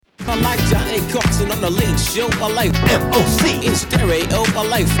I like Johnny Carson on the Late Show. I like M.O.C. in stereo. I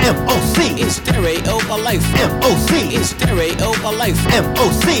like M.O.C. in stereo. I like M.O.C. in stereo. I like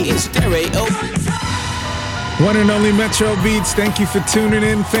M.O.C. in stereo. One and only Metro Beats. Thank you for tuning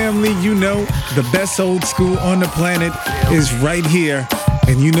in, family. You know the best old school on the planet is right here.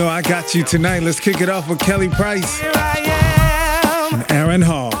 And you know I got you tonight. Let's kick it off with Kelly Price Here I am, and Aaron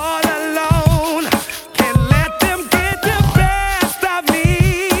Hall. all alone. Can't let them get the best of me.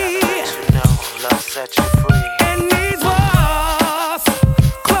 You know, love set you free. And these walls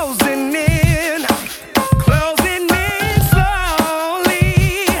closing in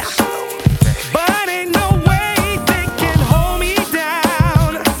slowly. But ain't no way they can hold me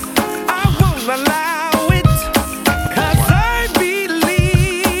down. I won't allow it, 'cause I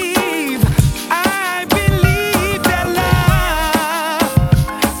believe that love,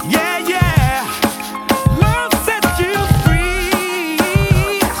 yeah, yeah, love sets you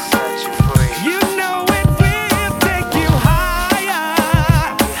free. Set you free. You know it will take you higher.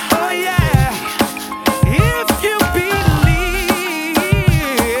 Oh yeah, if you believe.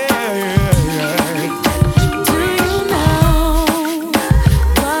 Do you know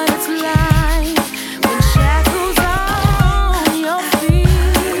what it's like when shackles on your feet?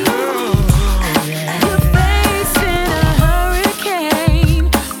 You're facing a hurricane,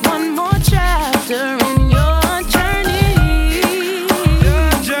 one more chapter in your journey.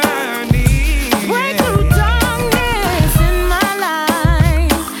 Break through darkness in my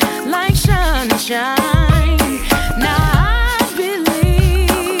life like sunshine. Now I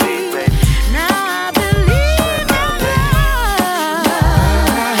believe that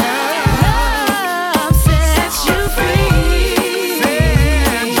love sets you free.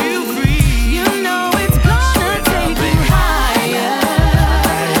 You know it's gonna take you higher.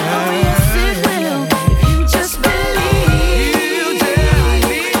 Oh yes it will, if you just believe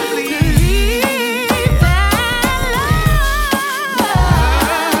that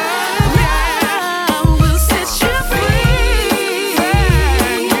love will set you free.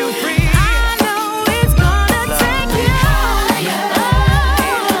 I know it's gonna take you higher.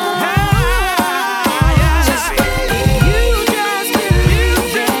 Just believe, you just believe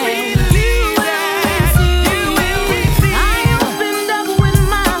that you will receive. I opened up with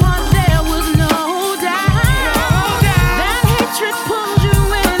my heart, there was no doubt that hatred pulls you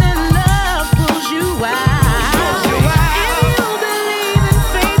in and love pulls you out. If you believe in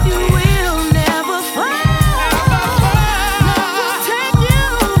faith, you will never fall. Love will take you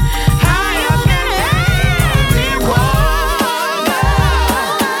higher than any wall.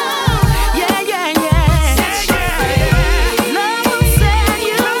 Yeah, yeah, yeah. Love will set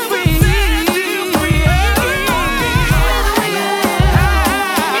you free.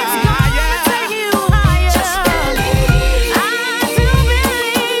 It's gonna take you higher. I do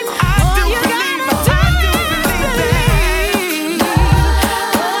believe. Oh, you gotta believe. Love will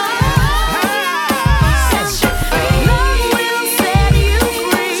set you free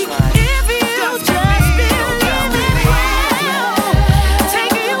if you just believe it will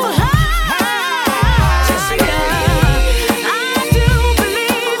take you higher. I do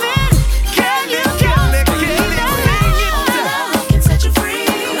believe it. Can you just believe that love can set you free?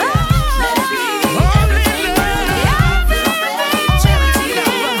 Let it be everything, charity.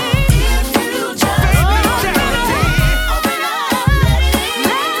 If you just open up,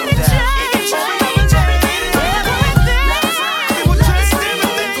 let it change everything.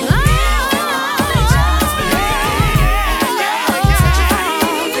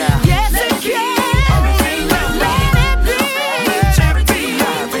 Yes, it can. Let it be charity.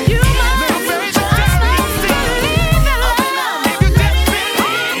 You must just believe that love.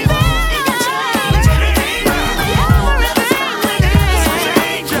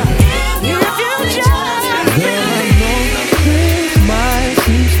 This might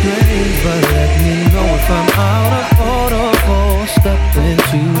seem strange, but let me know if I'm out of order for stepping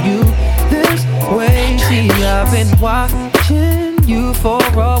to you this way. See, I've been watching you for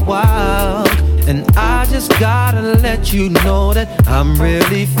a while, and I just gotta let you know that I'm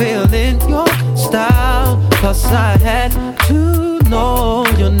really feeling your style. Plus I had to know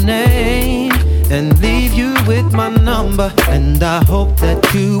your name and leave you with my number, and I hope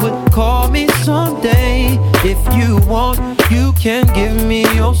that you would call me someday. If you want, you can give me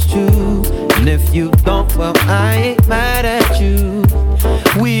yours too, and if you don't, well, I ain't mad at you.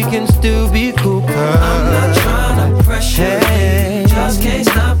 We can still be cool, girl. I'm not trying to pressure you, just can't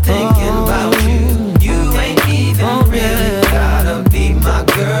stop thinking about you. You ain't even really gotta be my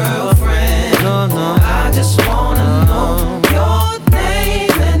girlfriend. No, no. I just wanna know your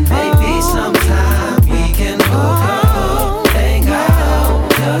name, and maybe sometime we can hook up, hang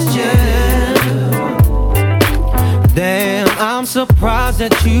out, just surprised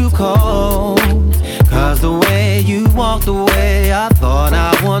that you called, 'cause the way you walked away, I thought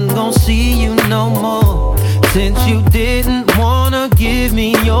I wasn't gonna see you no more. Since you didn't wanna give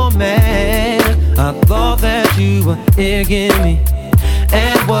me your man, I thought that you were digging me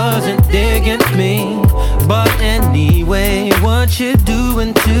and wasn't digging me. But anyway, what you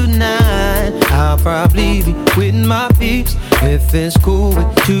doing tonight? I'll probably be with my peeps. If it's cool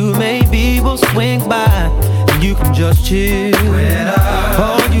with you, maybe we'll swing by and you can just chill.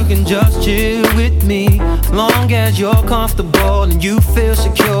 Or you can just chill with me, long as you're comfortable and you feel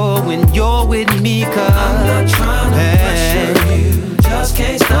secure when you're with me. 'Cause I'm not trying to pressure you, just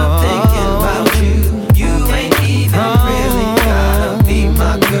can't stop thinking about you. You ain't even really gotta be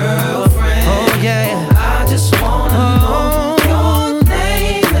my girlfriend. Oh yeah, I just wanna know your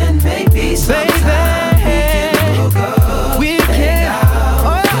name and maybe sometime we can hook up. We can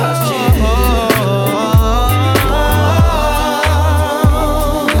just chill.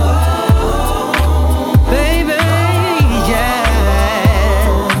 Baby, yeah.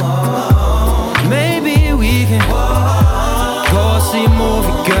 Maybe we can go see a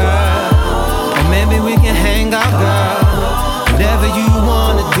movie, girl. Or maybe we can hang out, girl. Whatever you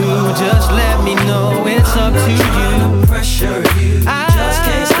wanna do, just let me know. It's up to you. Pressure you, just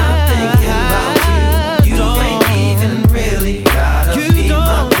can't stop thinking about you. You ain't even really gotta be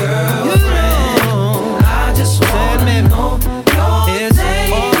my girlfriend. I just wanna know your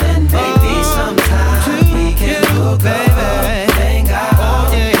name and maybe sometime we can hook up, hang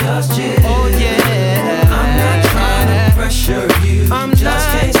out, just chill. Oh yeah, I'm not trying to pressure you, just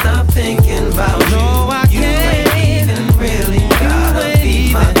can't stop thinking about you. No, I You can't. ain't even really gotta be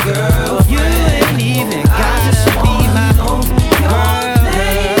my girlfriend. You ain't even gotta be my girl.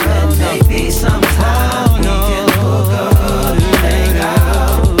 Maybe sometime we can hook up, hang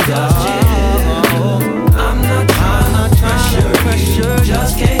out, just chill. I'm not trying to pressure you,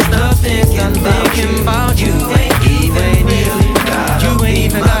 just can't stop thinking about you. You ain't even really gotta be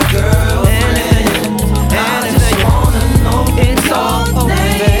my girlfriend. I just wanna know your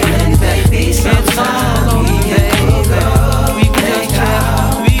name and maybe sometime we can hook up, hang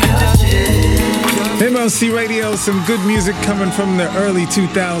out, just chill. MLC Radio, some good music coming from the early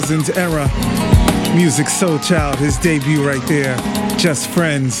 2000s era. Music Soul Child, his debut right there, Just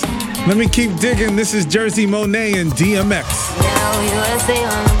Friends. Let me keep digging. This is Jersey Monet and DMX. Now USA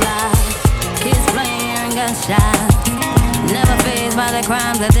on the block, kids playing hearing gunshots. Never fazed by the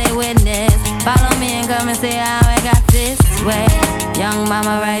crimes that they witness. Follow me and come and see how I got this way. Young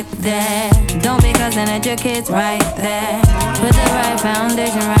mama right there. Don't be cussing at your kids right there. Put the right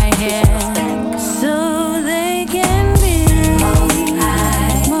foundation right here, so they can be most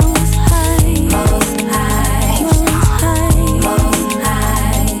high, most high, most high, most high, most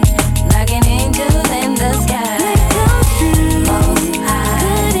high, like an angel in the sky. Most high,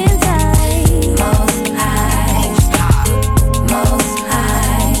 good inside. Most high, most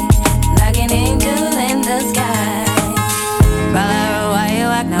high, like an angel in the sky. Brother, why you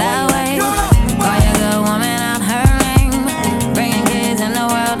act that way? Call your good woman out her name. Bringing kids in the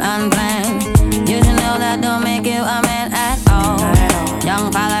world unplanned. You should know that don't make you a man at all.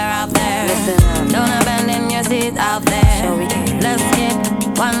 Young father out there, don't abandon your seeds out there. Let's get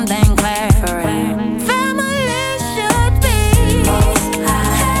one thing clear. Family should be most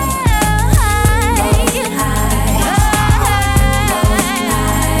high,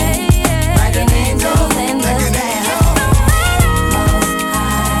 like an angel in the sky.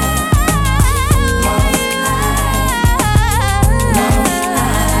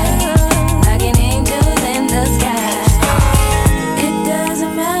 Like an angel in the sky. It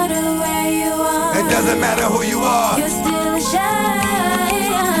doesn't matter where you are. It doesn't matter who you are. You're still a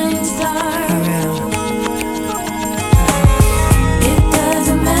shining star. It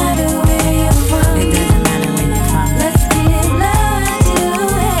doesn't matter where you're from. It doesn't matter where you're from. Let's give love to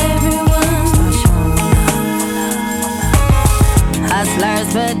everyone. Hustlers,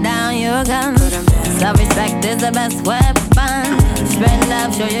 put down your guns. Self-respect is the best weapon. Spread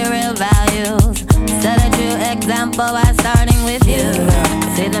love, show your real values. Set a true example by starting with you.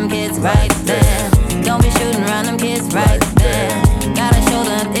 See them kids right there. Don't be shooting around them kids right there. Gotta show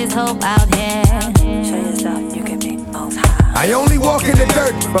them there's hope out here. Show yourself you can be most high. I only walk in the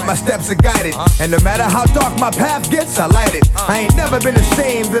dirt, but my steps are guided. And no matter how dark my path gets, I light it. I ain't never been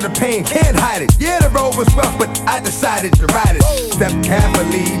ashamed of the pain, can't hide it. Yeah, the road was rough, but I decided to ride it. Step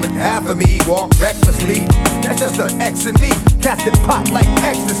carefully, but half of me walk recklessly. That's just an X in me, Captain Pop like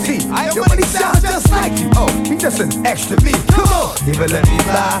ecstasy. Yo, but he sounds just like you. Oh, he just an extra me. Come on, either let me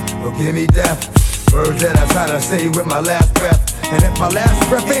fly or give me death. Words that I try to say with my last breath. And if my last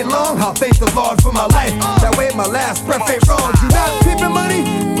breath ain't long, I'll thank the Lord for my life. That way my last breath ain't wrong. You not peeping money?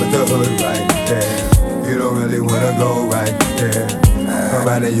 With the hood right there. You don't really wanna go right there. Come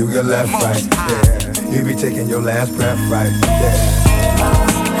right and you get left right there. You be taking your last breath right there.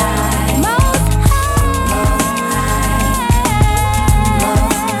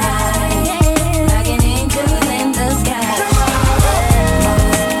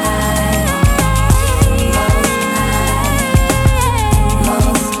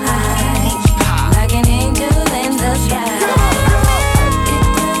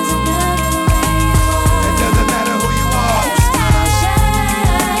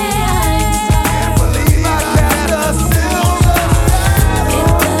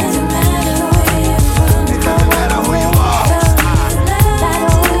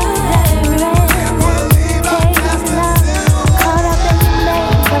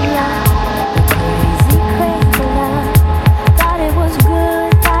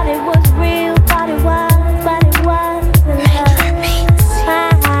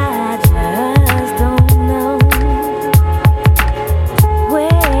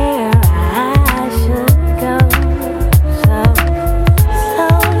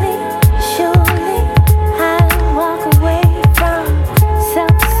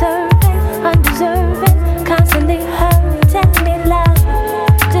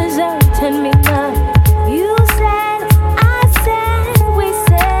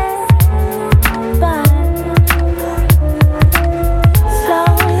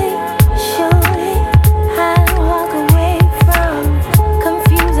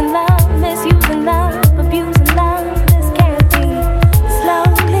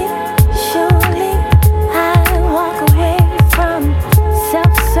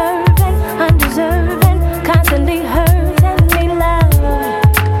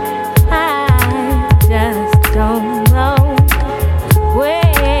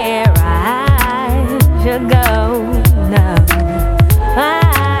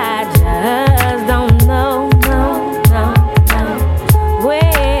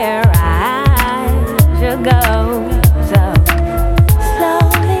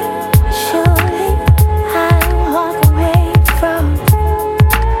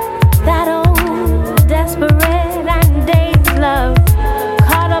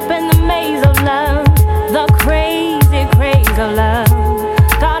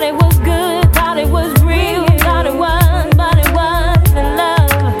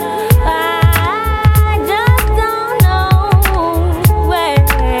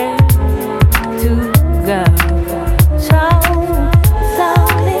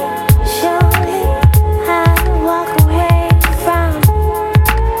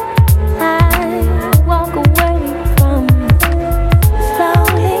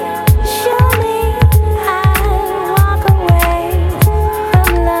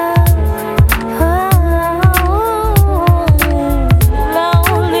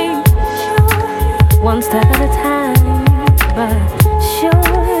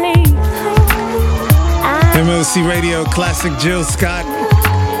 MLC Radio classic Jill Scott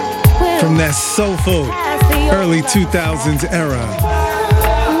from that soulful early 2000s era.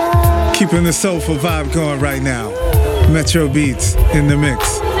 Keeping the soulful vibe going right now. Metro Beats in the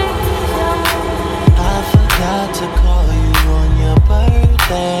mix. I forgot to call you on your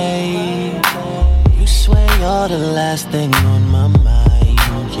birthday. You swear you're the last thing on my mind,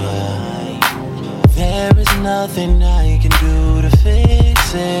 yeah. There is nothing I can do to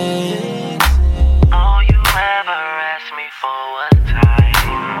fix it. All you ever asked me for was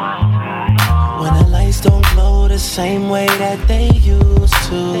time. When the lights don't glow the same way that they used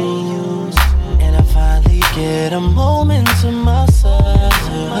to, and I finally get a moment to myself,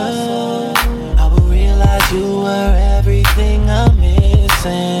 I will realize you were everything I'm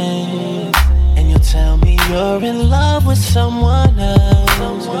missing. And you'll tell me you're in love with someone else.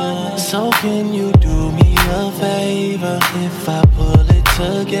 So can you do me a favor? If I pull it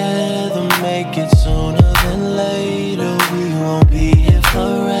together, make it sooner than later. We won't be here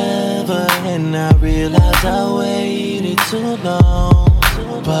forever. And I realize I waited too long,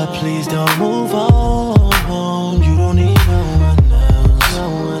 but please don't move on. You don't need no one else. No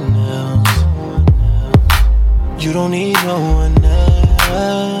one else. You don't need no one else.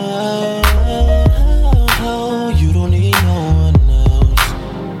 You don't need no one else.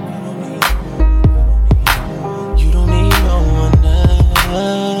 You don't need no one else.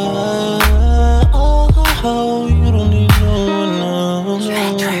 Oh, you don't need no one else.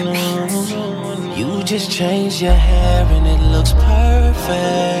 You just changed your hair and it looks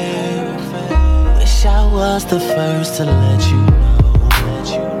perfect. Wish I was the first to let you know.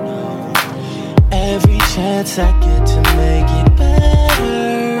 Every chance I get to make it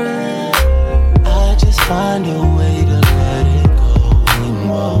better, I just find a way to let it go.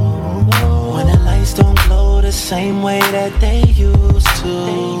 When the lights don't glow the same way that they used to,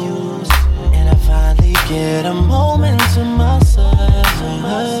 and I finally get a moment to myself,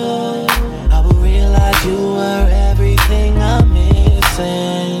 I will realize you were everything I'm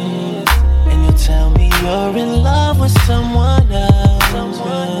missing, and you'll tell me you're in love with someone else.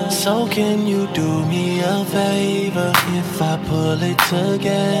 So can you do me a favor? If I pull it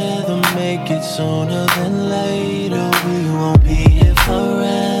together, make it sooner than later. We won't be here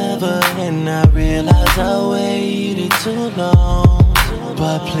forever, and I realize I waited too long.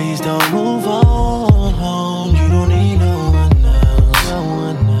 But please don't move on. You don't need no one else. No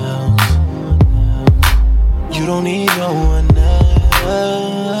one else. You don't need no one else.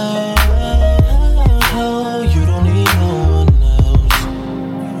 You don't need no one else.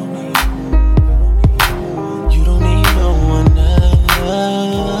 You don't need no one else.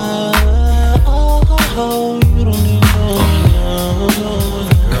 You don't need no one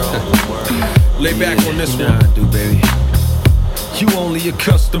else. Lay back on this one. I do, baby. You only a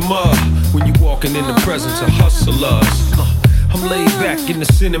customer when you walking in the presence of hustlers. I'm laid back in the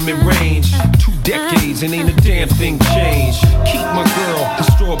cinnamon range. 2 decades and ain't a damn thing changed. Keep my girl the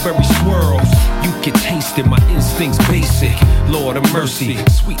strawberry swirls. You can taste it, my instincts basic. Lord of mercy,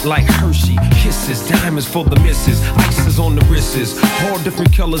 sweet like Hershey. Kisses, diamonds for the misses. Ices on the wrists. All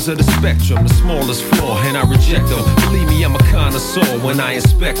different colors of the spectrum. The smallest flaw and I reject them. Believe me, I'm a connoisseur when I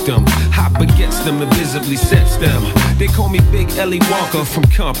inspect them. Hop against them and visibly sets them. They call me Big Ellie Wonka from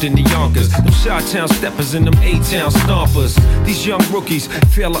Compton to Yonkers. Them Chi-Town steppers and them A-Town stompers. These young rookies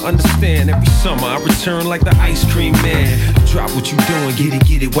fail to understand. Every summer I return like the ice cream man. Drop what you doing,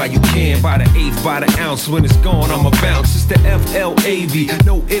 get it while you can. By the eighth, by the ounce, when it's gone I'ma bounce. It's the F-L-A-V,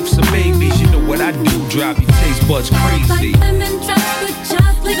 no ifs or maybes. You know what I do, drive your taste buds crazy. Like lemon drops with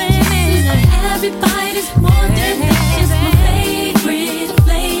chocolate kisses. Every bite is more delicious. My favorite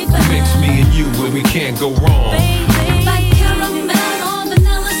flavor. Mix me and you where we can't go wrong. Like caramel or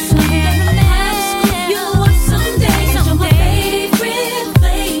vanilla sundae. You want someday, so my favorite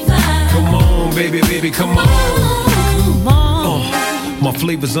flavor. Come on, baby, come on. My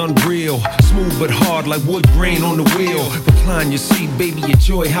flavor's unreal, smooth but hard like wood grain on the wheel. Recline your seat, baby,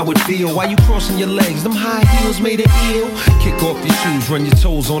 enjoy how it feel. While you crossing your legs, them high heels made it ill. Kick off your shoes, run your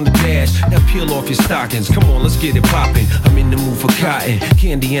toes on the dash. Now peel off your stockings, come on, let's get it poppin'. I'm in the mood for cotton,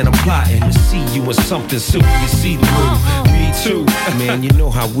 candy and I'm plotting to see you in something silky and see-through. Me too, man, you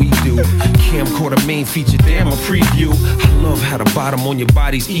know how we do. Camcorder main feature, damn a preview. I love how the bottom on your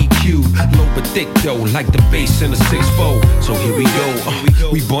body's EQ. Low but thick though, like the bass in a 6-4. So here we go.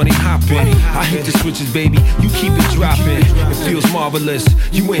 We bunny hopping. I hit the switches, baby. You keep it dropping. It feels marvelous.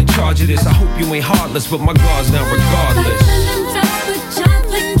 You in charge of this. I hope you ain't heartless, but my guard's down regardless. Like lemon drops with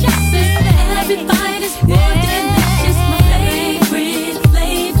chocolate kisses. Every bite is more delicious. My favorite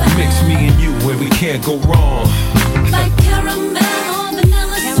flavor. Mix me and you where we can't go wrong. Like caramel or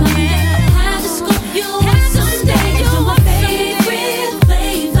vanilla sundae. Have to scoop you want someday. You're my favorite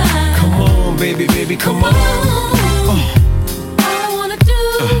flavor. Come on, baby, come on.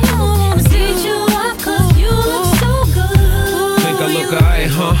 Alright,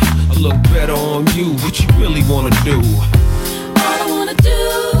 huh? I look better on you. What you really wanna do? All I wanna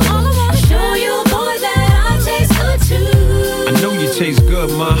show you, boy, that I taste good too. I know you taste good,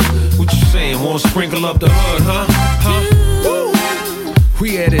 ma. What you saying? Wanna sprinkle up the hood, huh? Woo.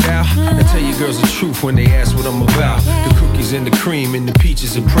 We had it out. I tell you girls the truth when they ask what I'm about. The cookies and the cream and the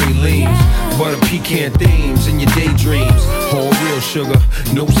peaches and pralines. Butter pecan themes in your daydreams. All real sugar,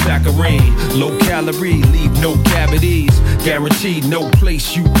 no saccharine. Low calorie, leave no cavities. Guaranteed no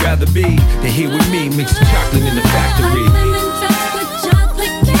place you'd rather be than here with me, mixing chocolate in the factory. Like lemon drops with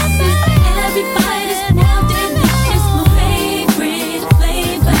chocolate kisses. Every bite is more delicious. My favorite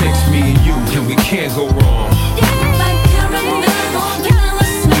flavor. Mix me and you, and we can't go wrong. Like caramel or vanilla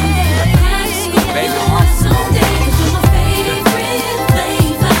sundae. Have to scoop you want someday. You're my favorite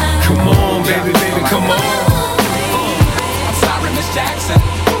flavor. Come on, baby, come on. I'm sorry, Miss Jackson.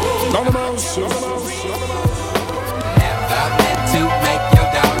 Never meant to make your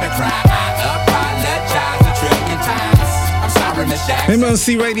daughter cry. I apologize a trillion times. I'm sorry, Miss Jackson. MLC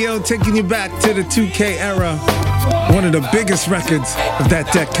Radio taking you back to the 2K era. One of the biggest records of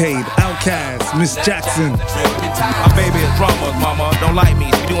that decade. Outkast, Miss Jackson. My baby is drama, mama, don't like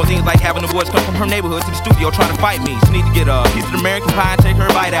me. She doing things like having the boys come from her neighborhood to the studio trying to fight me. She need to get a piece of American pie and take her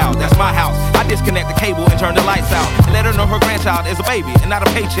bite out. That's my house. I disconnect the cable and turn the lights out. And let her know her grandchild is a baby and not a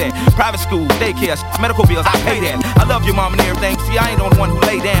paycheck. Private school, daycare, medical bills, I pay that. I love your mom and everything. See, I ain't the only one who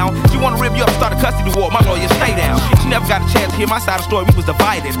lay down. She wanna rip you up, start a custody war. My lawyer, stay down. She never got a chance to hear my side of the story. We was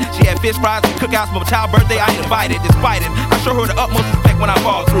divided. She had fish fries and cookouts for my child's birthday. I ain't invited. Despite it, I show her the utmost respect when I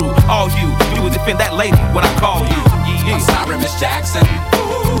fall through. All you would defend that lady when I call you. Yeah. I'm sorry, Miss Jackson.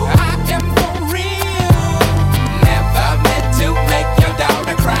 Ooh, I am for real. Never meant to make your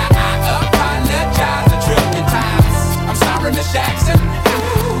daughter cry. I apologize a trillion times. I'm sorry, Miss Jackson.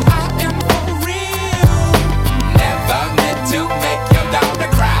 Ooh, I am for real. Never meant to make your daughter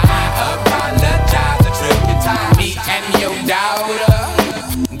cry. I apologize a trillion times. Me and your daughter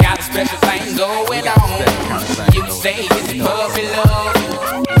got a special thing going on. You say it's puppy love.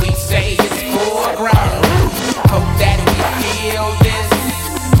 We say it's foreground. Hope that we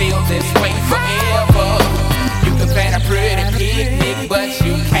feel this way forever. You can plan a pretty picnic, but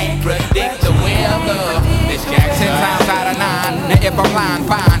you can't predict the weather. Miss Jackson, 10 times out of 9. Now if I'm lying,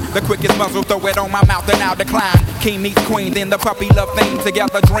 fine. The quickest muzzle, throw it on my mouth and I'll decline. King meets queen, then the puppy love thing.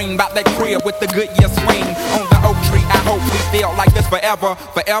 Together dream about that crib with the good year swing. On the oak tree, I hope we feel like this forever.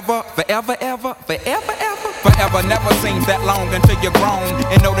 Forever, forever, ever, forever, ever. Forever never seems that long until you're grown.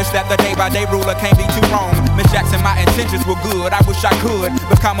 And notice that the day-by-day ruler can't be too wrong. Miss Jackson, my intentions were good. I wish I could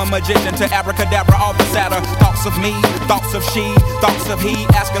become a magician to abracadabra all the sadder. Thoughts of me, thoughts of she, thoughts of he.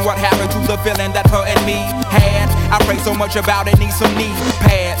 Asking what happened to the feeling that her and me had. I pray so much about it, need some knee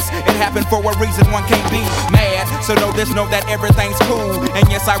pads. It happened for a reason, one can't be mad. So know this, know that everything's cool. And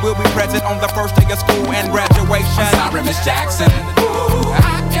yes, I will be present on the first day of school and graduation. I'm sorry, Miss Jackson. Ooh,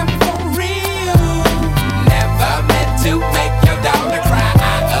 I am for real. Never meant to make your daughter cry.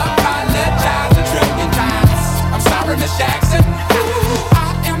 I apologize a trillion times. I'm sorry, Miss Jackson. Ooh,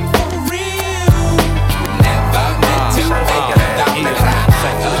 I am for real. Never meant to make your daughter cry.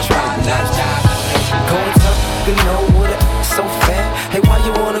 I apologize. Going tough, you know what it so fat. Hey, why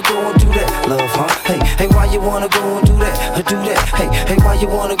you wanna go and do that, love, huh? Hey, why you wanna go and do that, do that? Hey, why you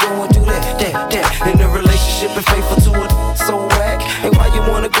wanna go and do that? In a relationship and faithful to it, so whack. Hey, why you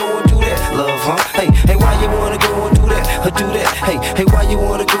wanna go and do that, love, huh? Hey, why you wanna go and do that, do that? Hey, why you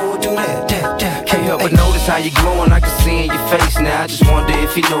wanna go and do that? Can't help but notice how you glowing, I can see in your face. Now I just wonder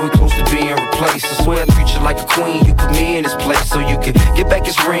if you know he close to being replaced. I swear I treat you like a queen, you put me in this place so you can get back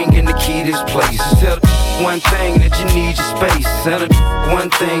his ring and the key to this place. Tell the one thing that you need your space. Tell the one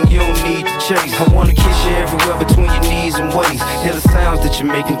thing you don't need to chase. I wanna kiss you everywhere between your knees and waist. Hear the sounds that you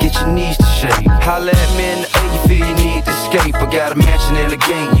make and get your knees to shake. Holla at me in the air, you feel you need to escape. I got a mansion in the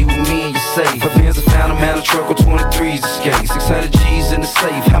gate, you and me and you safe. My Benz, I found a man, a truck with 23s escape. 600 G's in the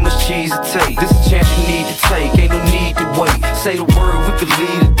safe, how much cheese it take? This is a chance you need to take, ain't no need to wait. Say the word, we could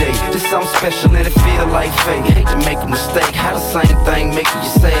lead a day. This something special and it feel like fate. Hate to make a mistake, how the same thing making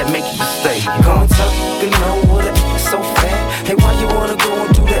you sad, making you stay. Going tough, you know what it is, so fat. Hey, why you wanna go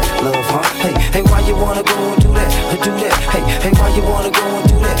and do that, love, huh? Hey, why you wanna go and do that, do that? Hey, why you wanna go and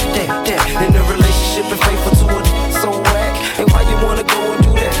do that? In a relationship and faithful to it, so whack. Hey, why you wanna go and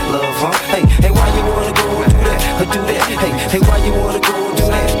do that, love, huh? Hey, why you wanna go and do that, Hey, why you wanna go and do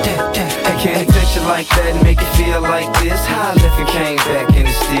that? I can't touch you like that and make it feel like this. How I left and came back and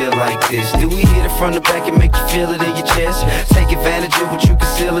it's still like this. Do we hit it from the back and make you feel it in your chest? Take advantage of what you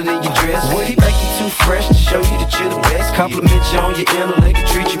conceal it in your dress. He make you too fresh to show you that you're the best. Compliment you on your intellect and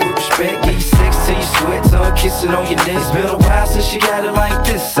treat you with respect. Give you sex till you sweat, tongue kissing on your neck. It's been a while since you got it like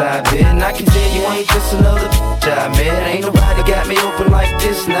this, I bet. And I can tell you ain't just another I met. Ain't nobody got me open like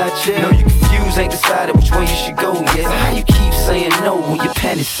this, not yet. No, you confused, ain't decided which way you should go yet. So how you keep saying no when your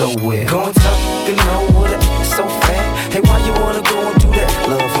panties so wet? Going tough, you know what it is, so fat. Hey, why you wanna go and do that,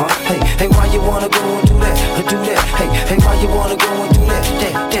 love, huh? Hey, why you wanna go and do that, do that? Hey, why you wanna go and do that?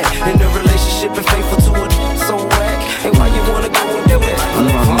 In a relationship and faithful to it, so whack. Hey, why you wanna go and do that,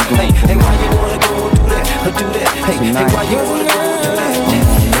 love, huh? Hey, why you wanna go and do that, do that? Hey, why you wanna go and do that?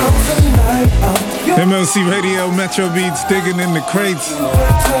 MLC Radio, Metro Beats, digging in the crates.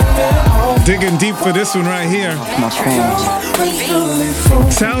 Digging deep for this one right here.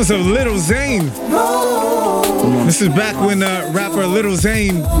 Sounds of Little Zane. This is back when rapper Little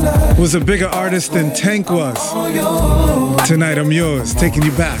Zane was a bigger artist than Tank was. Tonight I'm yours, taking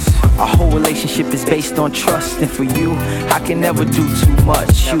you back. Our whole relationship is based on trust, and for you, I can never do too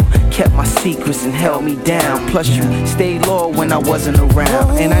much. You kept my secrets and held me down. Plus you stayed loyal when I wasn't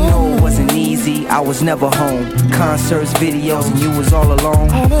around. And I know it wasn't easy, I was never home. Concerts, videos, and you was all alone.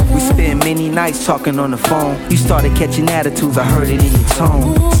 We spent many nights talking on the phone. You started catching attitudes, I heard it in your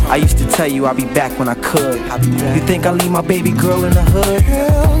tone. I used to tell you I'd be back when I could. You think I'll leave my baby girl in the hood?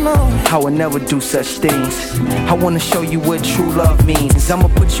 Hell no. I would never do such things. I wanna show you what true love means. I'ma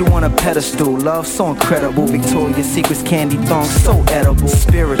put you on a pedestal. Love so incredible. Victoria's Secret's candy thong so edible.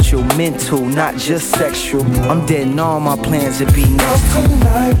 Spiritual, mental, not just sexual. I'm dead in all my plans to be next.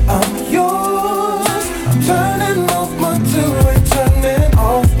 Tonight I'm yours. I'm turning off my two-way, turning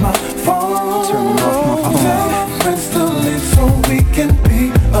off my phone. Turning off my phone. Tell my friends to leave so we can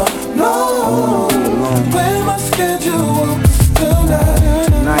be alone. Play my schedule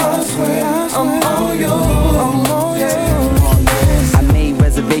tonight. I swear I'm all yours. I made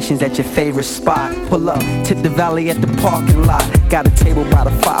reservations at your favorite spot. Pull up, tip the valley at the parking lot. Got a table by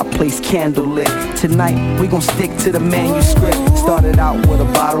the fireplace, candle lit. Tonight, we gon' stick to the manuscript. Started out with a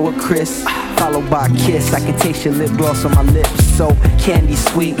bottle of Chris, followed by a kiss. I can taste your lip gloss on my lips. So candy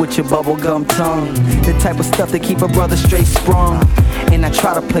sweet with your bubblegum tongue. The type of stuff that keep a brother straight sprung. And I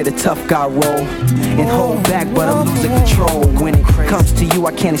try to play the tough guy role and hold back, but I'm losing control. When it comes to you,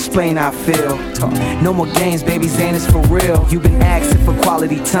 I can't explain how I feel. No more games, baby, Zan is for real. You've been asking for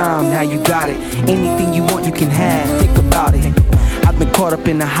quality time, now you got it. Anything you want, you can have, think about it. I've been caught up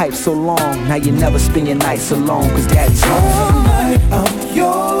in the hype so long, now you never spend your nights alone, cause daddy's home. Tonight I'm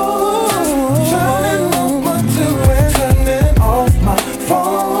yours. Turning off my two-way, turning off my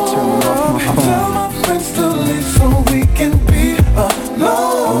phone. Turning off my phone. Tell my friends to leave so we can be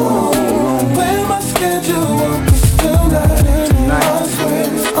alone. Play my schedule tonight. I swear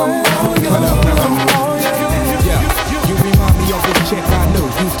I'm all yours. You remind me of this chick I knew,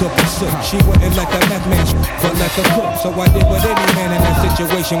 used to pursue. She wouldn't let the meth man but let the cook. So I did what any man in that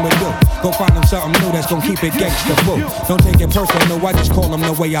situation would do. Go find him something new that's gonna keep it gangsta boo. Don't take it personal, I just call him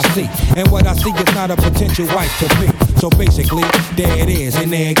the way I see. And what I see is not a potential wife to be. So basically, there it is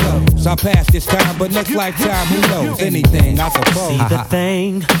and there it goes. I passed this time, but next lifetime, who knows? Anything, I suppose. See, the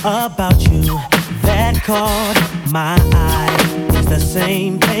thing about you that caught my eye is the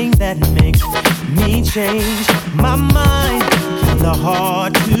same thing that makes me change my mind. Kinda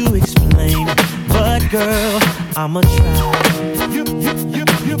hard to explain, but girl, I'ma try.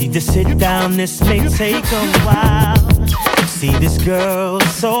 Need to sit down, this may take a while. See, this girl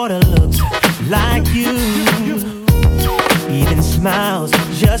sorta looks like you, even smiles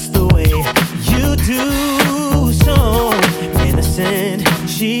just the way you do. So innocent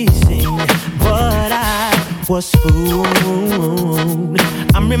she seemed, but I was fooled.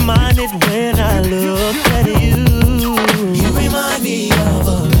 I'm reminded when I look at you. You remind me of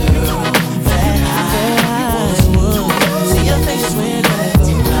a girl that I was. See your face when I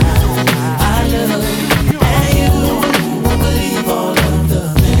love, and you won't believe all of the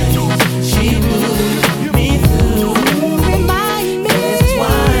things she put me through. Remind me. This is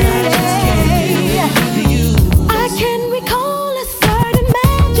why I just can't get you. I can recall a certain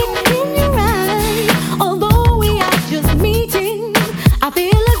magic in your eyes. Although we are just meeting, I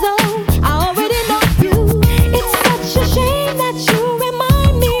feel as though I already know you. It's such a shame that you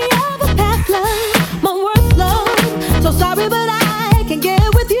remind me of a past love, my worst love. So sorry, but I can get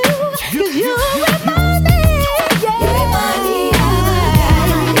with you, 'cause you remind me,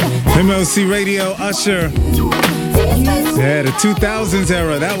 MLC Radio, Usher. Yeah, the 2000s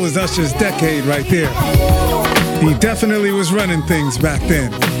era. That was Usher's decade right there. He definitely was running things back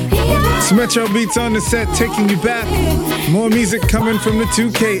then. It's Metro Beats on the set, taking you back. More music coming from the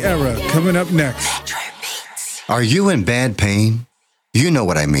 2K era. Coming up next. Are you in bad pain? You know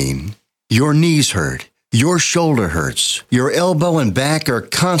what I mean. Your knees hurt. Your shoulder hurts. Your elbow and back are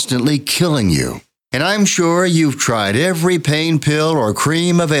constantly killing you. And I'm sure you've tried every pain pill or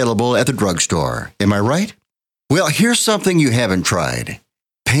cream available at the drugstore. Am I right? Well, here's something you haven't tried.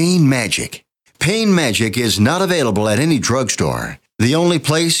 Pain Magic. Pain Magic is not available at any drugstore. The only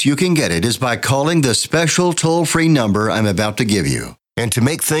place you can get it is by calling the special toll-free number I'm about to give you. And to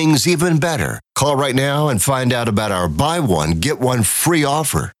make things even better, call right now and find out about our buy one, get one free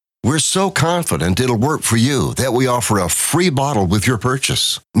offer. We're so confident it'll work for you that we offer a free bottle with your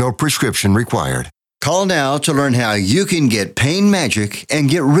purchase. No prescription required. Call now to learn how you can get Pain Magic and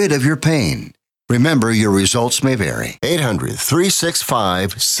get rid of your pain. Remember, your results may vary.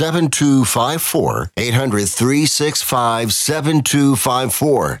 800-365-7254.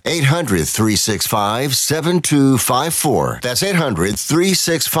 800-365-7254. 800-365-7254. That's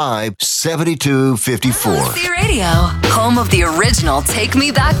 800-365-7254. MLC Radio, home of the original Take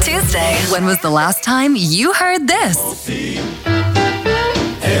Me Back Tuesday. When was the last time you heard this?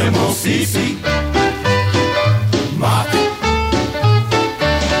 M-O-C-C. Mock.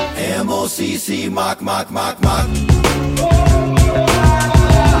 M-O-C-C. Mock, mock, mock, mock.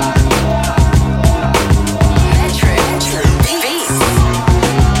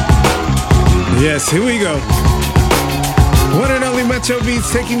 Yes, here we go. One and only Metro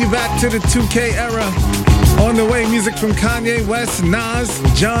Beats taking you back to the 2K era. On the way, music from Kanye West, Nas,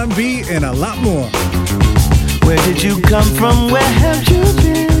 John B, and a lot more. Where did you come from? Where have you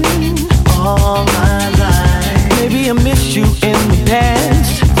been all my life? Maybe I missed you in the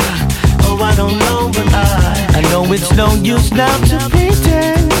past. Oh, I don't know, but I know it's no use now to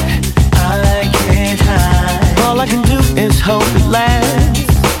pretend. I can't hide. All I can do is hope it lasts.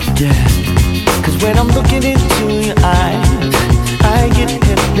 Yeah. Cause when I'm looking into your eyes, I get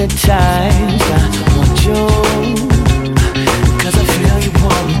hypnotized. I want you, cause I feel you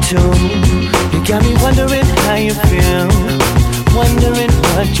want me to. You got me wondering how you feel, wondering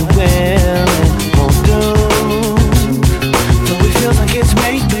what you will and won't do. Though it feels like it's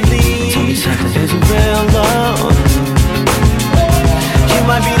make-believe, is it real love? You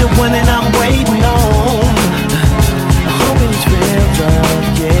might be the one that I'm waiting on. I hope it's real love,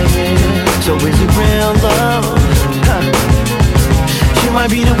 yeah. So is it real love? You might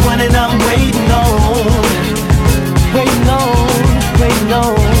be the one that I'm waiting on. Waiting on, waiting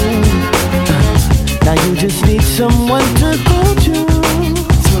on. Now you just need someone to hold you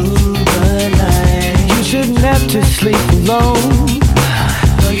through the night. You shouldn't have to sleep alone.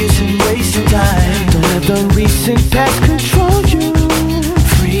 No use in wasting time. Don't let the recent past control you.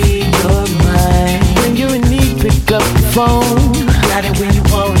 Free your mind. When you're in need, pick up the phone. Got it when you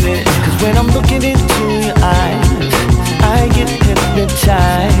want it. Cause when I'm looking into your eyes, I get hypnotized.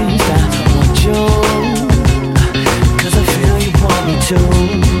 I want you, cause I feel you want me to.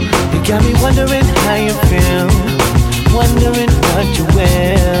 You got me wondering how you feel, wondering what you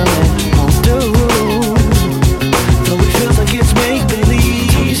will and won't do. Though it feels like it's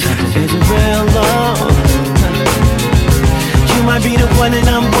make-believe, is it real love? You might be the one that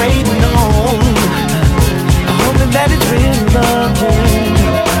I'm waiting on. I'm hoping that it's real love,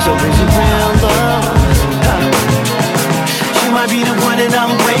 yeah. So is it real love? You might be the one that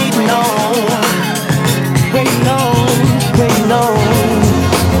I'm waiting on. Waiting on, waiting on.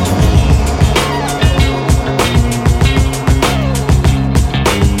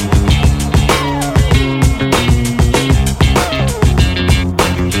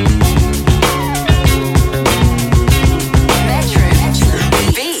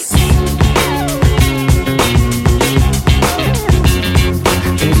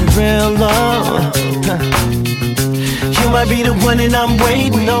 Might be the one that I'm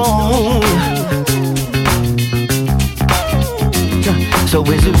waiting on. So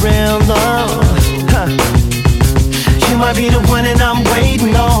is it real love? You might be the one that I'm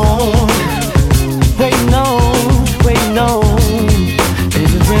waiting on. Waiting on, waiting on.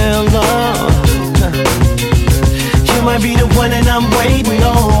 Is it real love? You might be the one that I'm waiting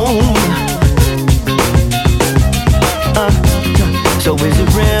on. So is it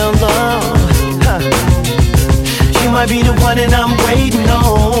real love? You might be the one that I'm waiting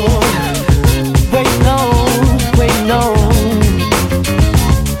on. Waiting on, waiting on.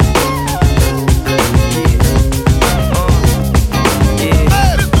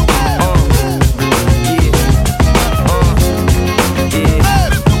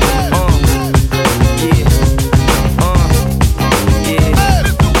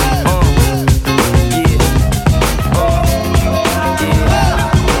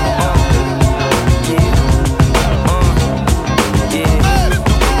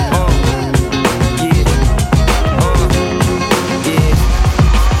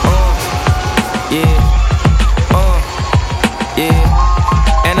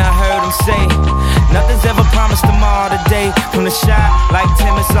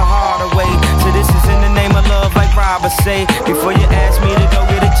 Say, before you ask me to go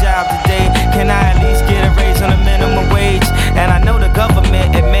get a job today, can I at least get a raise on the minimum wage? And I know the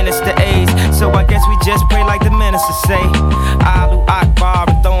government administer AIDS, so I guess we just pray like the minister say. Allahu Akbar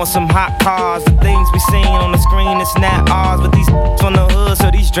and throwing some hot cars. The things we seen on the screen, it's not ours. But these from the hood,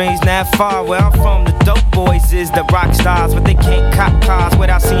 so these dreams not far. Where I'm from, the dope boys is the rock stars, but they can't cop cars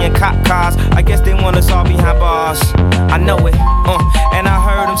without seeing cop cars. I guess they want us all behind bars. I know it, and I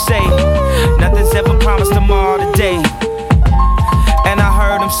heard them say, nothing's ever promised tomorrow today. And I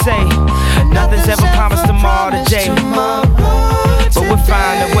heard them say, nothing's ever promised tomorrow today. But we'll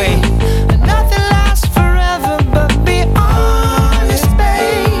find a way. Nothing lasts forever, but be honest,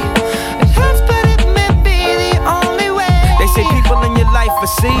 babe. It hurts, but it may be the only way. They say people in your life for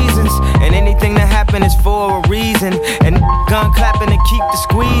seasons, and anything that happen is for a reason. And gun clapping and keep the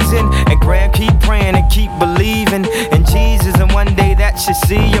squeezing, and Graham keep praying and keep believing in Jesus. And one day that should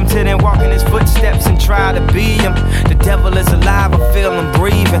see him, till then walk in his footsteps and try to be him. The devil is alive, I feel him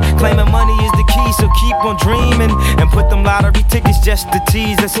breathing. Claiming money is the key, so keep on dreaming, and put them lottery tickets just to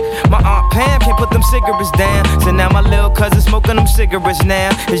tease us. My Aunt Pam can't put them cigarettes down. So now my little cousin smoking them cigarettes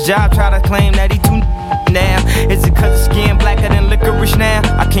now. His job try to claim that he too now. Is it cause his skin blacker than licorice now?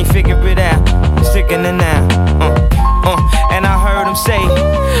 I can't figure it out. I'm sickening now. And I heard him say,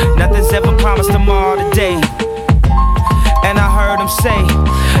 nothing's ever promised tomorrow today. And I heard him say,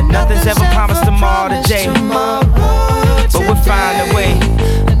 nothing's ever promised tomorrow today. But we'll find a way.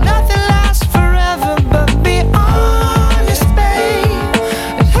 Nothing lasts forever, but be honest, babe.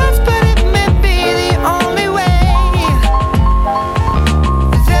 It hurts, but it may be the only way.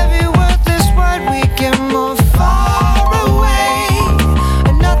 With every worthless word, we can move far away.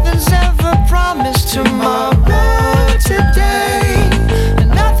 And nothing's ever promised tomorrow today. And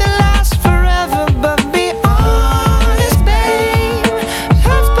nothing lasts forever, but be honest, babe. It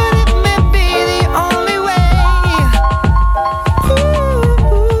hurts, but it may be the only way.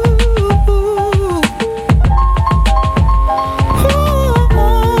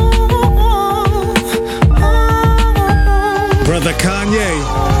 Brother Kanye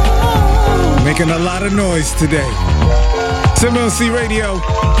making a lot of noise today. CMLC Radio,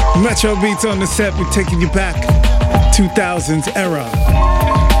 Metro Beats on the set. We're taking you back 2000s era. We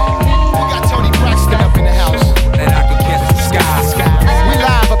got Tony Braxton up in the house. And I can kiss the sky. We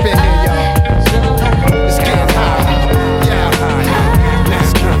live up in here, y'all. It's getting high. Yeah.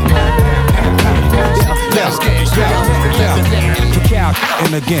 Let's get out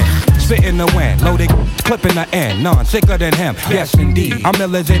and again. Spitting the wind, loaded, clipping the end. None sicker than him, yes indeed. I'm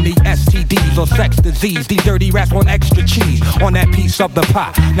illers in the STDs or sex disease. These dirty rats want extra cheese on that piece of the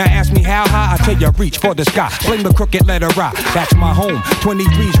pie. Now ask me how high, I tell you reach for the sky. Fling the crooked letter rock, that's my home.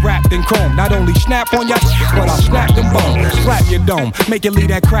 23's wrapped in chrome. Not only snap on ya, but I'll snap them bones. Slap your dome, make you leave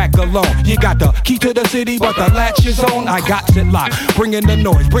that crack alone. You got the key to the city, but the latch is on. I got it locked, bringing the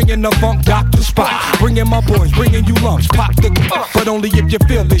noise, bringing the funk, Dr. Spot. Bringing my boys, bringing you lumps, pop the but only if you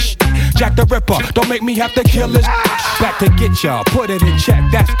feel this shit. Jack the Ripper, don't make me have to kill this. Back to get ya, put it in check.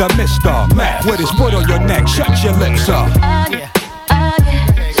 That's the Mr. Mac with his foot on your neck. Shut your lips up.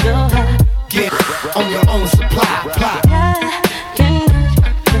 Get on your own supply.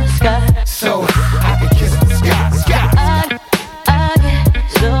 So I can kiss the sky.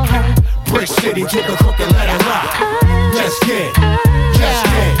 Brick City to the crooked letter rock. Let's get.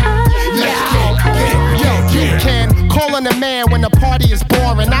 Calling a man when the party is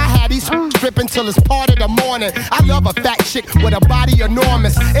boring. I had these stripping till it's part of the morning. I love a fat chick with a body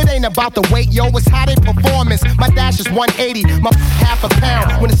enormous. It ain't about the weight, yo, it's how they performance. My dash is 180, my half a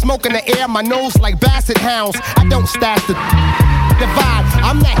pound. When it's smoke in the air, my nose like basset hounds. I don't stash the divide.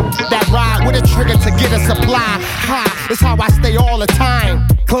 I'm that ride with a trigger to get a supply. High, it's how I stay all the time.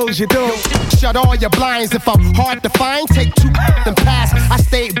 Close your door, shut all your blinds. If I'm hard to find, take two and pass. I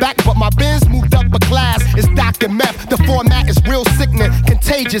stayed back, but my Benz moved up a class. It's Dr. Meth, the format is real sickening,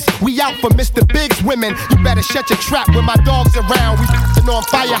 contagious. We out for Mr. Big's women. You better shut your trap when my dog's around. We f***ing on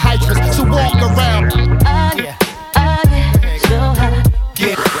fire hydrants, so walk around.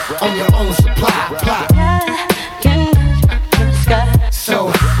 Get on your own supply. So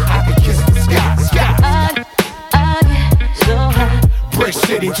I can kiss the sky. Brick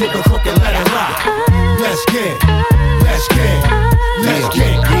City to the crooked letter rock. Let's get.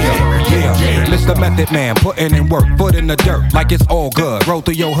 Mr. Method Man, putting in work, foot in the dirt, like it's all good. Roll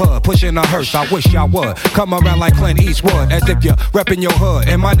through your hood, pushing a hearse. I wish I would come around like Clint Eastwood, as if you're repping your hood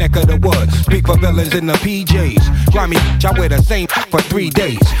in my neck of the woods. Speak for villains in the PJs. Grimy, I wear the same for 3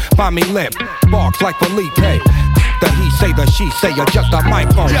 days. Find me lip, barks like Felipe. The he say, the she say, adjust the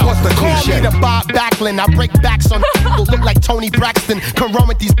microphone. What's the cliche? Call me the Bob Backlund. I break backs on who look like Tony Braxton. Come run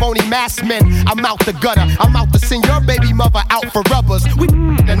with these bony masked men. I'm out the gutter. I'm out to send your baby mother out for rubbers. We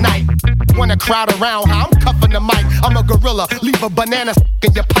tonight. Wanna crowd around how I'm cuffing the mic. I'm a gorilla. Leave a banana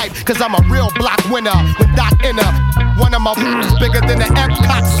in your pipe. Cause I'm a real block winner with Doc Inner. One of my bigger than the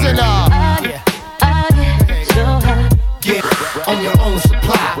Epcot Center. Get on your own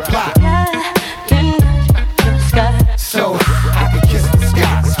supply. So I can kiss the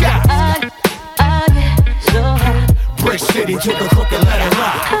sky. Brick City to the crooked letter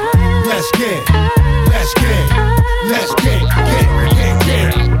rock. Let's get.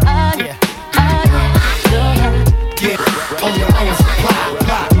 Get on your own supply.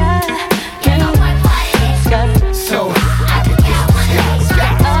 So I can kiss the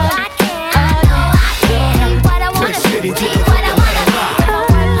sky. Brick City to the crooked letter rock.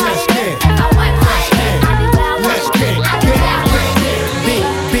 Let's get.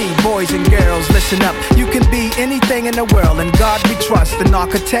 Boys and girls, listen up. You can be anything everything in the world, and God we trust. An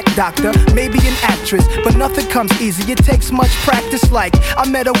architect, doctor, maybe an actress, but nothing comes easy, it takes much practice. Like, I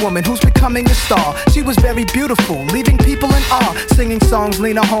met a woman who's becoming a star. She was very beautiful, leaving people in awe. Singing songs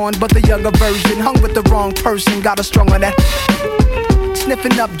Lena Horne, but the younger version. Hung with the wrong person, got her strung on that.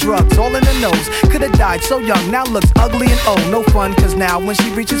 Sniffing up drugs, all in her nose. Could've died so young, now looks ugly and old. No fun, cause now when she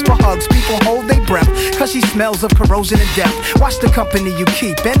reaches for hugs, people hold their breath, cause she smells of corrosion and death. Watch the company you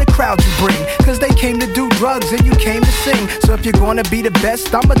keep and the crowd you bring, cause they came to do drugs and you came to sing. So if you're gonna be the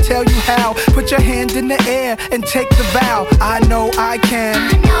best, I'ma tell you how. Put your hand in the air and take the vow. I know I can,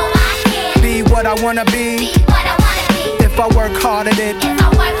 be what I wanna be. If I work hard at it,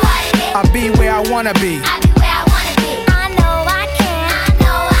 I'll be where I wanna be.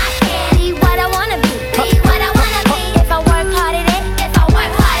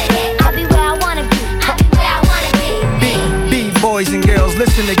 Boys and girls,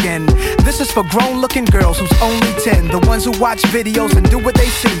 listen again. This is for grown-looking girls who's only 10. The ones who watch videos and do what they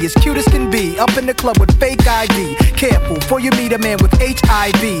see. As cute as can be, up in the club with fake ID. Careful, before you meet a man with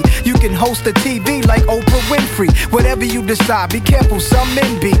HIV. You can host a TV like Oprah Winfrey. Whatever you decide, be careful, some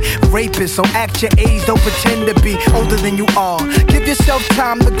men be rapists. So act your age, don't pretend to be older than you are. Give yourself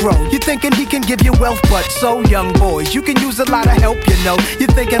time to grow. You're thinking he can give you wealth, but so young boys, you can use a lot of help, you know.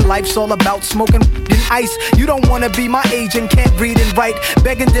 You're thinking life's all about smoking and ice. You don't wanna be my age and can't read and write,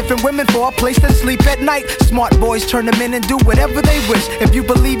 begging different women for a place to sleep at night. Smart boys turn them in and do whatever they wish. If you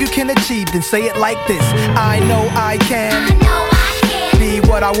believe you can achieve, then say it like this: I know I can, be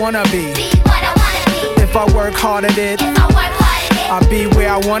what I wanna be. If I work hard at it, I'll be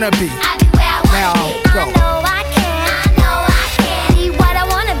where I wanna be. Now go.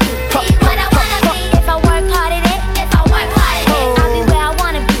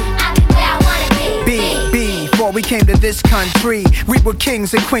 We came to this country, we were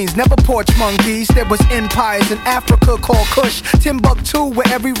kings and queens, never porch monkeys. There was empires in Africa called Kush, Timbuktu, where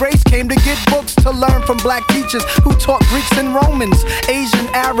every race came to get books to learn from black teachers who taught Greeks and Romans, Asian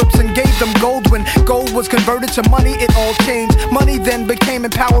Arabs, and gave them gold. When gold was converted to money, it all changed. Money then became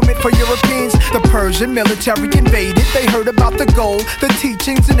empowerment for Europeans. The Persian military invaded, they heard about the gold, the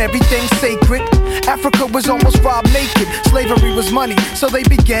teachings and everything sacred. Africa was almost robbed naked, slavery was money, so they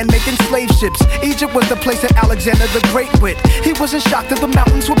began making slave ships. Egypt was the place that Alexander the Great went. He wasn't shocked at the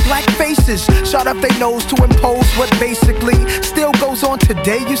mountains with black faces, shot up their nose to impose what basically still goes on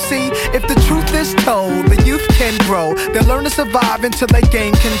today. You see, if the truth is told, the youth can grow. They'll learn to survive until they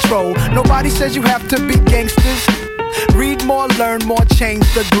gain control. Nobody says you have to be gangsters. Read more, learn more, change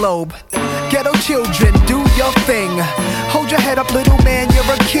the globe. Ghetto children, do your thing. Hold your head up, little man,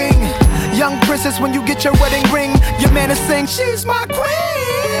 you're a king. Young princess, when you get your wedding ring, your man is saying, she's my queen.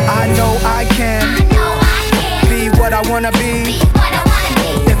 I know I can, be what I wanna be.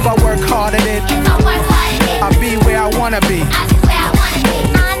 If I work hard at it, I'll be where I wanna be.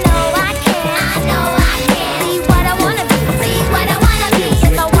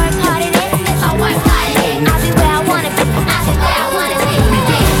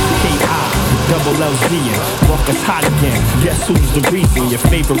 Walker's hot again. Guess who's the reason? Your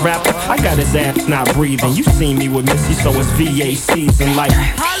favorite rapper? I got his ass not breathing. You seen me with Missy, so it's VA season. Like,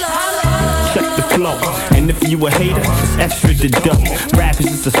 check the flow. And if you a hater, it's extra to dope. Rap is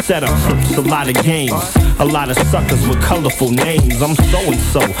just a setup. It's a lot of games. A lot of suckers with colorful names. I'm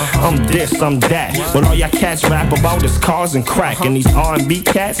so-and-so. I'm this, I'm that. But all y'all cats rap about is cars and crack. And these R&B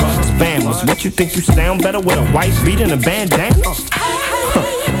cats, spammers. What you think you sound better with a white beat and a bandana?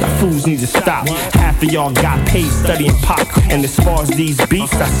 The fools need to stop. Half of y'all got paid studying pop. And as far as these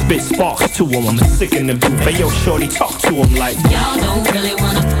beats, I spit sparks to them. I'm sick in the booth. Hey, yo, shorty, talk to them like, y'all don't really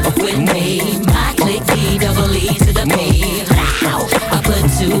wanna fuck with me. My click D-double-E to the P. I put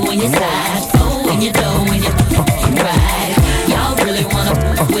two in your side, four in your dough, and your ride. Y'all really wanna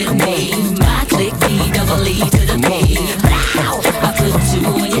fuck with me. My click D-double-E to the P. I put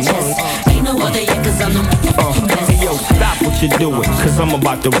two in your chest. Ain't no other yet, cause I'm the hey, yo, stop what you're doing, cause I'm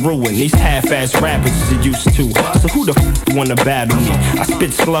about to ruin these half-ass rappers you used to. So who the f wanna battle me? I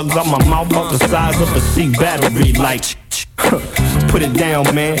spit slugs out my mouth about the size of a C battery, like put it down,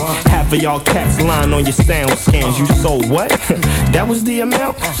 man. Half of y'all cats lying on your sound scans. You sold what? That was the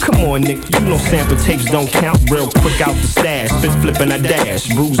amount? Come on, Nick, you know sample tapes don't count. Real quick out the stash, spit flipping a dash.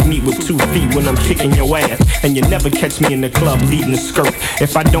 Bruise meat with 2 feet when I'm kicking your ass. And you never catch me in the club leading the skirt.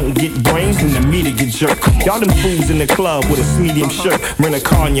 If I don't get brains, then the meter get jerked. Y'all them fools in the club with a medium shirt. Rent a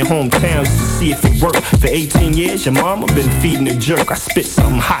car in your hometown to see if it work. For 18 years, your mama been feeding a jerk. I spit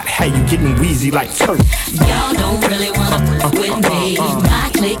something hot, how you getting wheezy like turf? y'all don't really wanna fuck with me. My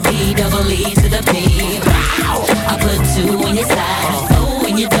click D-double-E to the P. I put two on your side, four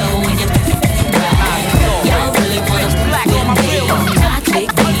in your dough, and your ride. Y'all really wanna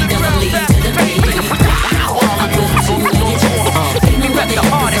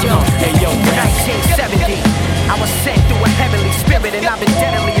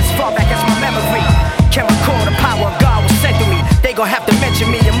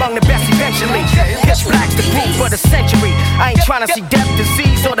trying to see death,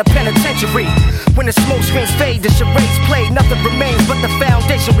 disease, or the penitentiary. When the smoke screens fade, the charades play. Nothing remains but the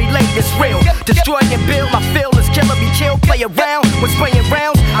foundation we laid is real. Destroy and build, I feel is killer be killed. Play around, when spraying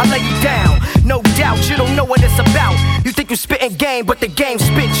rounds, I lay you down. No doubt, you don't know what it's about. You think you spitting game, but the game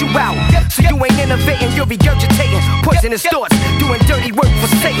spits you out. So you ain't innovating, you're regurgitating poisonous thoughts, doing dirty work for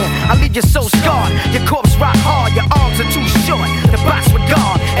Satan. I leave your soul scarred, your corpse rock hard, your arms are too short. The box with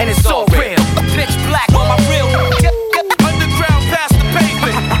God, and it's all real. Pitch black on my real. Underground past the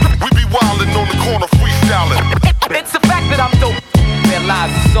pavement. We be wildin' on the corner freestyling. It's the fact that I'm dope.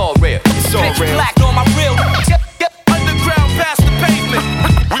 Realize it's all real. It's all real. Pitch black on my real. Underground past the pavement.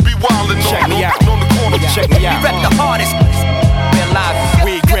 We be wildin' on the corner. Check me out. We rep the hardest. Realize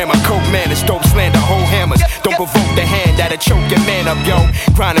weed, grammar, coke, man, it's dope slander, whole hammers. Don't provoke the hand that'll choke your man up, yo.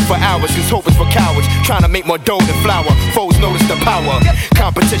 Grinding for hours, cause hope is for cowards. Trying to make more dough than flour. Foes notice the power.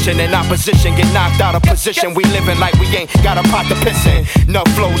 Competition and opposition get knocked out of position. We living like we ain't got a pot to piss in. Enough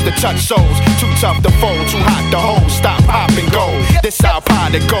flows to touch souls. Too tough to fold, too hot to hold. Stop, pop, and go. This our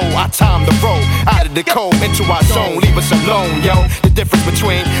pie to go. I time the road. Out of the cold, into our zone. Leave us alone, yo. The difference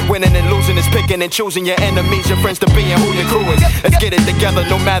between winning and losing is picking and choosing your enemies, your friends to be and who your crew is. Let's get it together,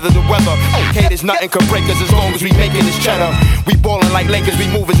 no matter the weather. Haters, nothing can break us as long as we making this cheddar. We ballin' like Lakers, we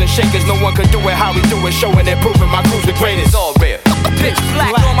movers and shakers. No one can do it how we do it, showing and proving my crew's the greatest. It's all real. Pitch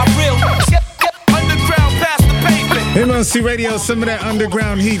black on my real. Underground past the pavement. MLC Radio, some of that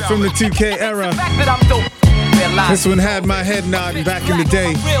underground heat from the 2K era. This one had my head nodding back in the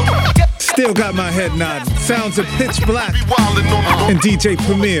day. Still got my head nodding. Sounds of Pitch Black and DJ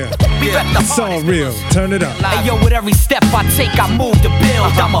Premier. It's all real. Turn it up. Hey yo, with every step I take, I move to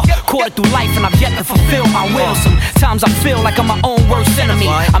build. I'm a quarter through life and I've yet to fulfill my will. Sometimes I feel like I'm my own worst enemy.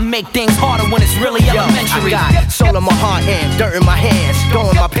 I make things harder when it's really elementary. I got soul in my heart and dirt in my hands. Go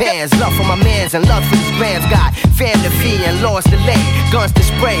in my pants, love for my mans and love for these brands. Got family to feed and laws to lay. Guns to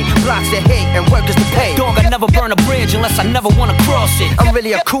spray, blocks to hate and workers to pay. Dog, I never burn a bridge unless I never wanna cross it. I'm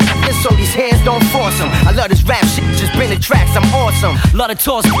really a cool nigga, so these hands don't force them. I love this rap shit, just bring the tracks, I'm awesome. Love to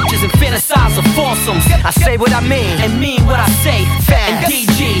toss bitches and fantasize of foursomes. I say what I mean and mean what I say. Fast. And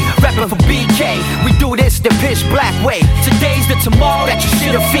DG, rapping for BK. We do this the Pitch Black way. Today's the tomorrow that you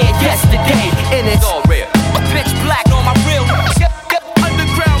should have feared yesterday. And it's all real. Pitch Black on my real.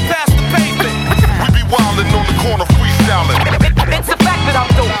 Underground past the pavement. We be wildin' on the corner freestyling. It's the fact that I'm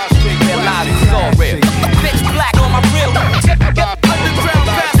dope. Realize it's all real. Pitch Black on my real. Underground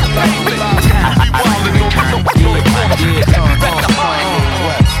past the pavement. We be wildin' on the corner.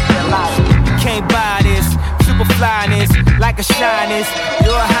 Can't buy this, super flyness, like a shyness,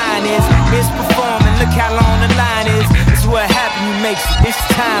 your highness. Misperforming, look how long the line is. It's what happened, you makes it, it's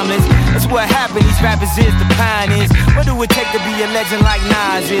timeless. That's what happened, these rappers is the pioneers. What do it take to be a legend like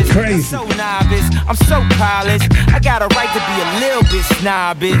Nas is? Crazy. I'm so novice, I'm so polished. I got a right to be a little bit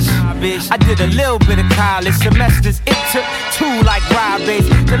snobbish. I did a little bit of college semesters. It took 2 like ride bass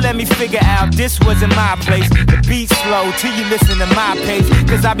to let me figure out this wasn't my place. The beat's slow till you listen to my pace.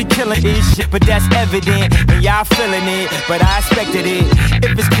 Cause I be killing this shit, but that's evident. And y'all feeling it, but I expected it.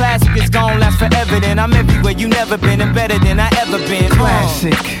 If it's classic, it's gon' last forever. Then I'm everywhere you never been and better than I ever been.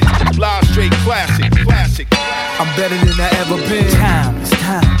 Classic. Live straight classic, classic. I'm better than I ever been. Time, it's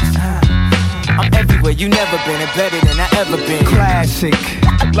time, it's time. I'm everywhere you never been and better than I ever been. Classic.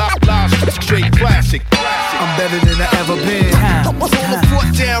 Live straight classic. I'm better than I ever been. Hold the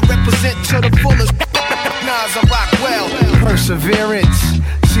fort down, represent to the fullest. Nas, I rock well. Perseverance.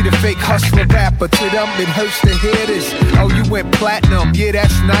 See the fake hustler rapper, to them it hurts to hear this. Oh, you went platinum, yeah,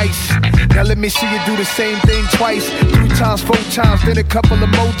 that's nice. Now let me see you do the same thing twice. 3 times, 4 times, then a couple of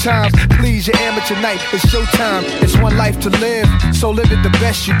more times. Please, your amateur night, it's showtime. It's one life to live, so live it the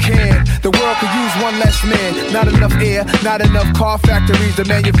best you can. The world could use one less man. Not enough air, not enough car factories to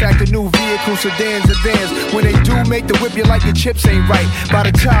manufacture new vehicles, sedans, and vans. When they do make the whip, you like your chips ain't right. By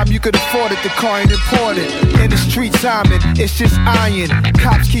the time you could afford it, the car ain't important. In the streets, I'm in, it's just iron.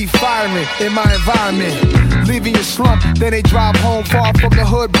 Cops keep firing in my environment. Leaving your slump, then they drive home far from the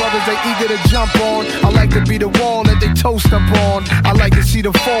hood. Brothers, they eager to jump on. I like to be the wall that they toast up on. I like to see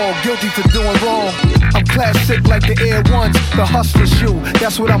the fall, guilty for doing wrong. I'm classic like the Air Ones, the hustler shoe.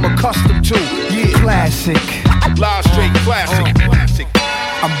 That's what I'm accustomed to. Yeah, classic. Live straight classic, classic.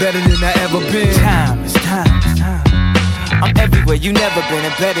 I'm better than I ever been. Time, it's time, it's time. I'm everywhere you never been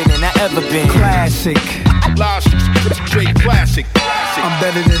and better than I ever been. Classic. Live straight classic. I'm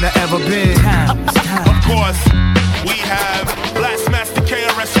better than I ever been. Of course, we have Blastmaster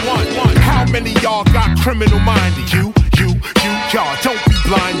KRS-One. How many y'all got criminal minded? You Y'all don't be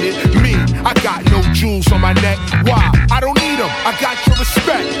blinded. Me, I got no jewels on my neck. Why? I don't need them. I got your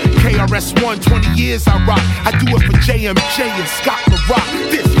respect. KRS-One, 20 years I rock. I do it for JMJ and Scott LaRock.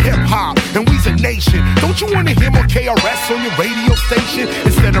 This hip-hop, and we's a nation. Don't you wanna hear more KRS on your radio station?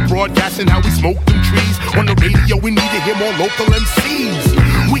 Instead of broadcasting how we smoke them trees on the radio, we need to hear more local MCs.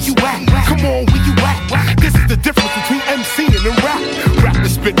 Where you at? Come on, where you at? This is the difference between MCing and rap.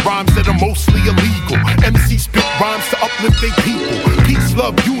 Rappers spit rhymes that are mostly illegal. MC spit rhymes to uplift their people. Peace,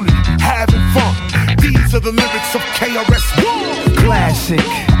 love, unity, having fun. These are the lyrics of KRS-One. Classic.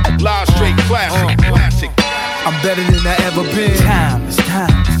 Live straight classic. Classic. I'm better than I ever been. It's time.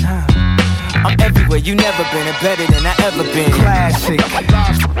 I'm everywhere you never been and better than I ever been. Classic. I'm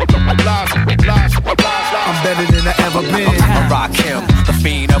better than I ever been. I rock him, the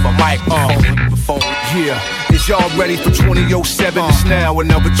fiend of a microphone. Yeah, is y'all ready for 2007? It's now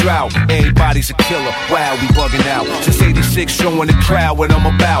another drought. Everybody's a killer. Wow, we bugging out. Since 86, showing the crowd what I'm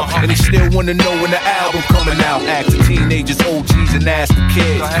about. And they still wanna know when the album coming out. Ask the teenagers, OGs, and ask the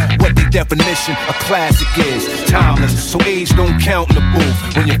kids what the definition of classic is. Timeless, so age don't count in the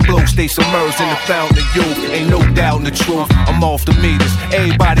booth. When your flow stays submerged in the fountain of youth, ain't no doubt in the truth. I'm off the meters.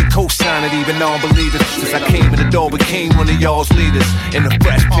 Everybody co-sign it, even non-believers. Since I came in the door, became one of y'all's leaders. In the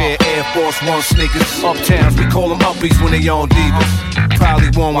fresh pair of Air Force One sneakers. Uptowns, we call them uppies when they on divas. Probably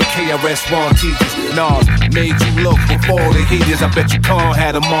one with KRS-One teachers. Nas made you look before the heaters. I bet you Khan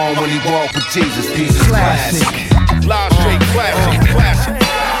had them on when he walked with Jesus. These is classic. Live straight classic.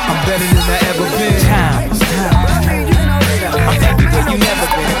 I'm better than I ever been. I'm everywhere you never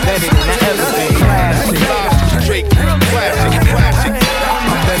been and better than I ever been. Classic. Live straight classic.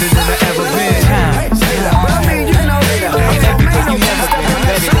 I'm better than I ever been. I'm everywhere you never been and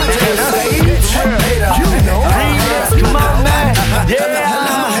better than I ever been. Come on, man.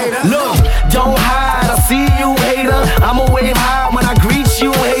 Yeah. Look, don't hide. I see you, hater. I'ma wave high when I greet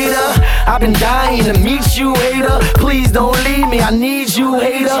you, hater. I've been dying to meet you, hater. Please don't leave me, I need you,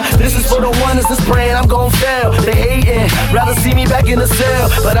 hater. This is for the ones that's praying I'm gon' fail. They hating, rather see me back in the cell.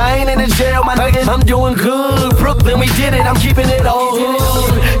 But I ain't in the jail, my nigga, I'm doing good. Brooklyn, we did it, I'm keeping it all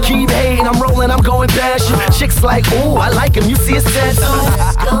hood. Keep hating, I'm rolling, I'm going past you. Chicks like, ooh, I like him, you see a set.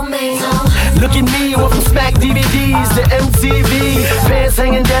 Look at me, went from Smack DVDs to MTV. Pants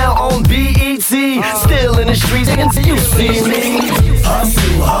hanging down on BET. Still in the streets, until you see me.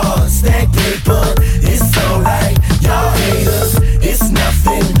 Hustle hard, stack paper, it's alright. Y'all haters, it's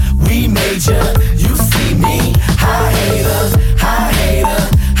nothing, we major. You see me, high hater, high hater,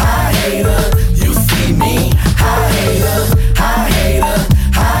 high hater. You see me, high hater, high hater,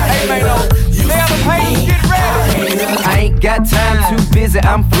 high hater. You see me, high hater. I ain't got time, too busy,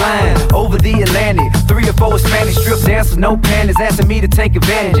 I'm flying over the Atlantic. 3 or 4 Spanish strip dancers, no panties, asking me to take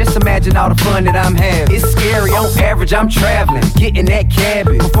advantage. Just imagine all the fun that I'm having. It's scary, on average, I'm traveling, getting that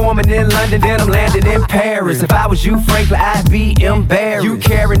cabbage. Performing in London, then I'm landing in Paris. If I was you, frankly, I'd be embarrassed. You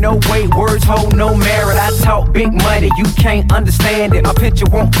carry no weight, words hold no merit. I talk big money, you can't understand it. My picture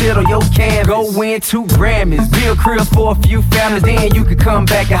won't fit on your canvas. Go win 2 Grammys, build cribs for a few families, then you can come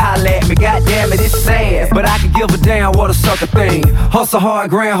back and holler at me. God damn it, it's sad, but I can give a damn what a sucker thing. Hustle hard,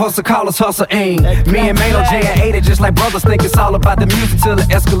 grand hustle, call us hustle aim. Me and Mano J and 80 just like brothers, think it's all about the music till it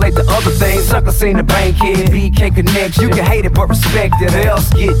escalate to other things. Sucker seen the bank kid, BK connection. You can hate it but respect it, or else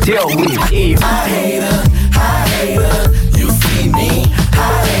get dealt with. Yeah. High hater, you see me.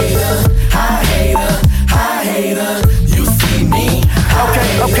 High hater, you see me.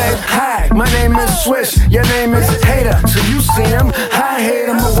 Okay, hi, my name is Swish, your name is Hater. So you see him, hi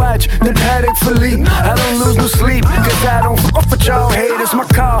hater, I'ma watch the Paddock Philippe. I don't lose no sleep, cause I don't fuck with y'all haters. My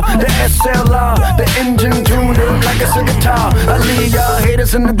car, the SLR, the engine tuned up like it's a guitar. I leave y'all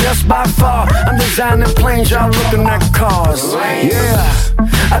haters in the dust by far. I'm designing planes, y'all looking like cars. Yeah,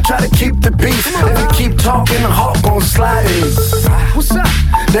 I try to keep the peace. If you keep talking, the hawk gon' slide in. What's up?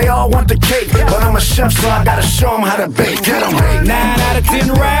 They all want the cake, but I'm a chef, so I gotta show them how to bake. Get 'em. 9 out of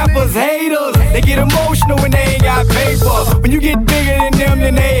 10 rappers haters. They get emotional when they ain't got paper. When you get bigger than them,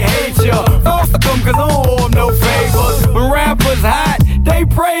 then they hate you. Fuck them, cause I don't owe them no favors. When rappers hot, they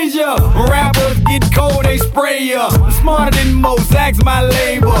praise you. When rappers get cold, they spray you. I'm smarter than most, ask my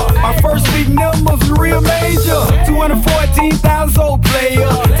labor. My first week numbers real major. 214,000 sold player.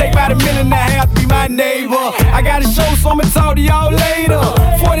 Take about $1.5 million to be my neighbor. I got a show, so I'ma talk to y'all later.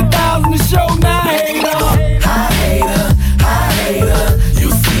 40,000 to show, now hater. High hater,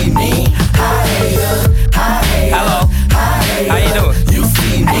 you see me. High hater, hello, high hater. How you doing? You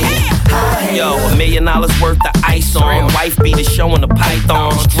see me. Yo, $1 million worth of ice on. Wife beat the show on the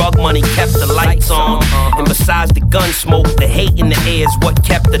pythons. Drug money kept the lights on. In Besides the gun smoke, the hate in the air is what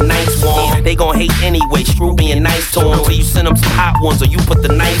kept the nights warm. They gon' hate anyway, screw being nice to them. Till you send them some hot ones or you put the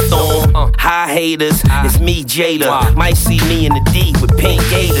knife on. Hi haters, it's me Jada. Might see me in the D with pink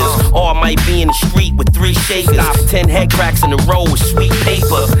gators, or I might be in the street with 3 shakers. 10 head cracks in a row with sweet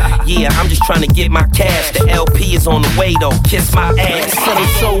paper. Yeah, I'm just trying to get my cash. The LP is on the way though, kiss my ass. Said I'm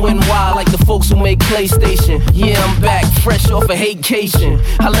so NY like the folks who make PlayStation. Yeah, I'm back, fresh off a hatecation.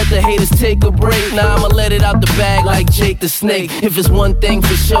 I let the haters take a break. Now I'ma let it out the bag like Jake the Snake. If it's one thing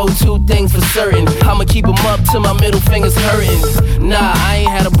for sure, 2 things for certain. I'ma keep them up till my middle finger's hurting. Nah, I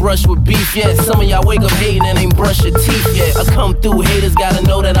ain't had a brush with beef yet. Some of y'all wake up hating and ain't brush your teeth yet. I come through, haters gotta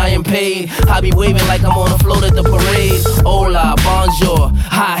know that I am paid. I be waving like I'm on a float at the parade. Hola, bonjour,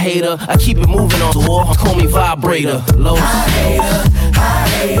 hi hater. I keep it moving on tour, call me vibrator. Low. Hi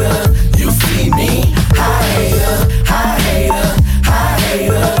hater, you see me. Hi hater, hi hater, hi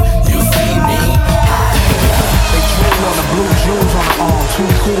hater, you see me. Hi hater. They drool on the blue jewels on the arm, too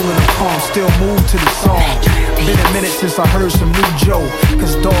cool in the palm, still move to the song. Been a minute since I heard some new Joe,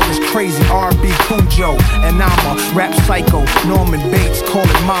 cause dog is crazy, R&B Cujo. And I'm a rap psycho, Norman Bates, call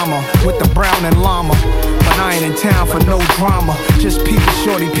it mama, with the brown and llama. But I ain't in town for no drama, just peep the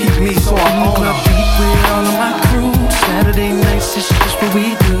shorty, peep me, so I'm on up deep with all of my crew. Saturday nights is just what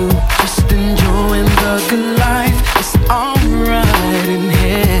we do, just enjoying the good life. It's alright in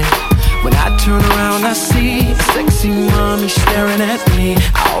here. When I turn around, I see a sexy mommy staring at me.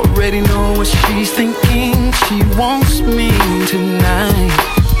 I already know what she's thinking. She wants me tonight.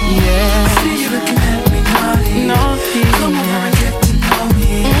 Yeah. I see you looking at me naughty. Come over and get to know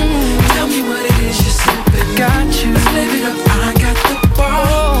me. Tell me what it is you're sipping. Got you. Let's live it up. I got the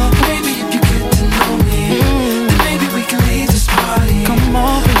ball. Maybe if you get to know me, then maybe we can leave this party. Come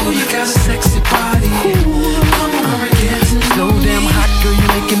on, baby. Oh, you got a sexy body. Come over and get to know me. So damn hot, girl, you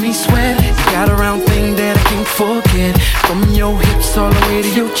making me sweat. You got a round thing that I can't forget. From your hips all the way to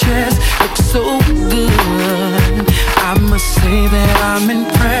your chest, looks so good. I must say that I'm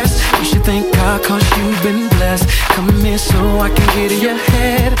impressed. You should thank God cause you've been blessed. Come here so I can get in your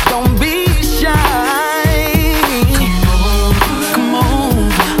head. Don't be shy. Come over, come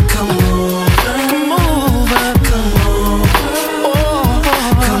over, come over, come over, come over, oh,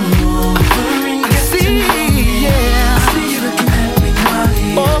 come over. I see, yeah. I see you looking at me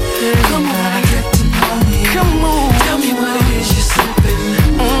naughty. Oh, yeah. Come on and get to know me. Come on. Tell me what it is you're sipping.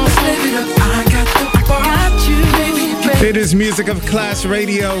 Let's live it up. I got the ball. Got you, baby. It is Music of Class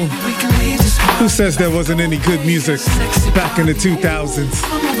Radio. Who says there wasn't any good music back in the 2000s?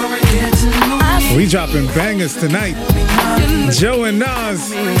 We dropping bangers tonight. Joe and Nas,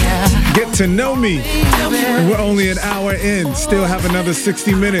 Get to Know Me. And we're only an hour in. Still have another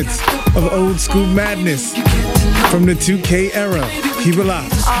 60 minutes of old school madness from the 2K era. Keep it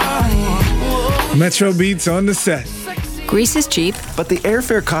locked. Metro Beats on the set. Greece is cheap. But the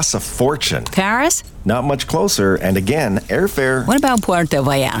airfare costs a fortune. Paris? Not much closer, and again, airfare... What about Puerto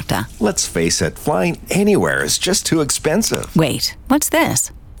Vallarta? Let's face it, flying anywhere is just too expensive. Wait, what's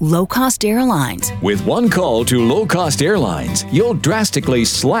this? Low-cost airlines. With one call to low-cost airlines, you'll drastically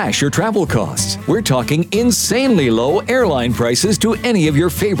slash your travel costs. We're talking insanely low airline prices to any of your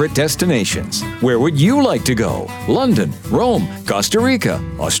favorite destinations. Where would you like to go? London, Rome, Costa Rica,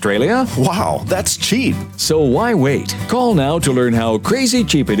 Australia? Wow, that's cheap. So why wait? Call now to learn how crazy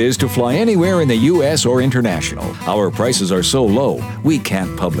cheap it is to fly anywhere in the U.S. or international. Our prices are so low, we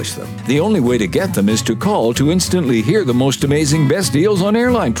can't publish them. The only way to get them is to call to instantly hear the most amazing best deals on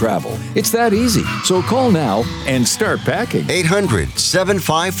airline travel. It's that easy. So call now and start packing.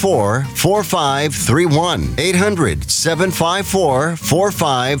 800-754-4531.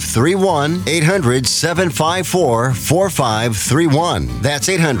 800-754-4531. 800-754-4531. That's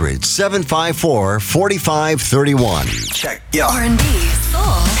 800-754-4531. Check. Yeah. R&B, soul,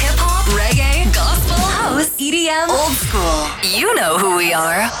 hip-hop, reggae, gospel, house, EDM, old school. You know who we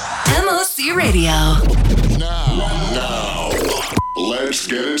are. MOC Radio. Now, let's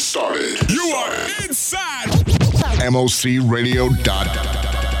get it started. You are inside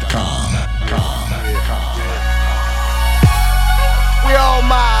MOCRadio.com. We all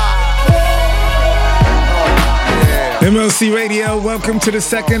mine. MOC Radio, welcome to the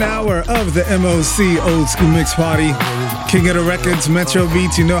second hour of the MOC Old School Mix Party. King of the Records, Metro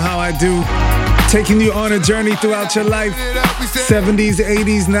Beats, you know how I do. Taking you on a journey throughout your life. 70s,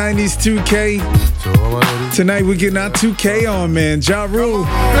 80s, 90s, 2K. Tonight we're getting our 2K on, man. Ja Rule.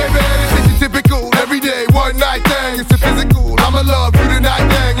 Baby, this is your typical, everyday, one night thing. It's a physical, I'ma love you tonight,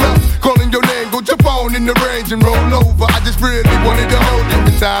 gang. Love, calling your name, go jump on in the range and roll over. I just really wanted to hold you.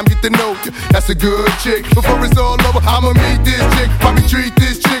 In time, get to know you. That's a good chick. Before it's all over, I'ma meet this chick. Probably treat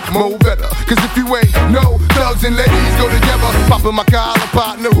this chick more better. Cause if you ain't know, Ladies and ladies go together. Popping my collar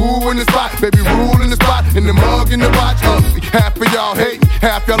partner, who in the spot? Baby, rule in the spot, in the mug, in the watch. Half of y'all hate me,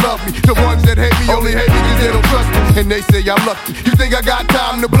 half y'all love me. The ones that hate me only hate me cause they don't trust me. And they say I'm lucky. You think I got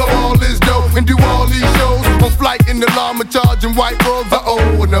time to blow all this dough and do all these shows? On flight in the llama charging white robes.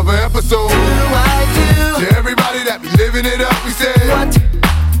 Uh-oh, another episode. To everybody that be living it up, we say what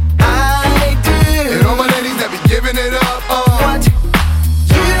I do. And all my ladies that be giving it up, what you do.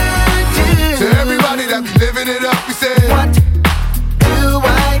 To everybody that be living it up, we say what do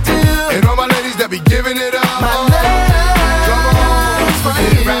I do. And all my ladies that be giving it up,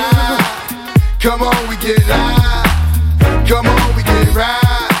 come on, we get live. Come on, we get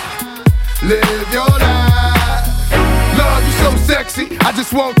right. Live your life. Love, you so sexy. I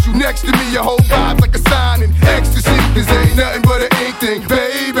just want you next to me. Your whole vibe's like a sign in ecstasy. This ain't nothing but an ink thing,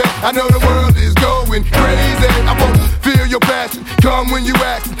 baby. I know the world is going crazy. I wanna feel your passion. Come when you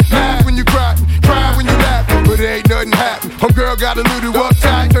act, laugh when you cry when you laugh. But ain't nothing happen. Homegirl got a little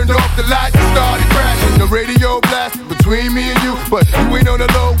uptight, turned off the lights and started crashing. The radio blasted between me and you, but you ain't on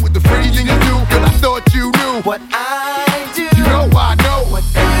the low with the freezing you do. Girl, I thought you knew what I do. You know I know what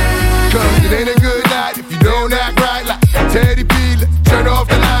I do. Cause it ain't a good night if you don't act right like Teddy P. Let's turn off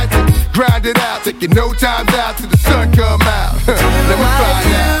the lights and grind it out. Taking no times out till the sun come out. Let me find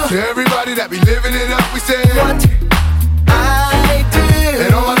out. To everybody that be living it up, we say what I do.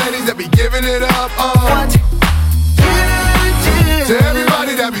 And all my ladies that be giving it up, what you do. To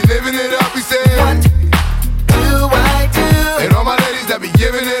everybody that be living it up, we say what do I do. And all my ladies that be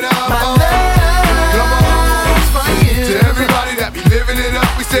giving it up, come on. To everybody that be living it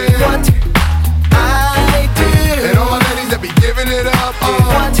up, we say what I do. And all my ladies that be giving it up,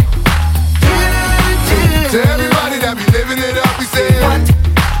 what you do. To everybody that be living it up, we say what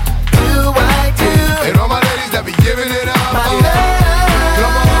do I do. And all my ladies that be giving it up,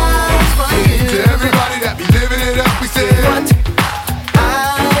 come on. To everybody that be living it up, we say what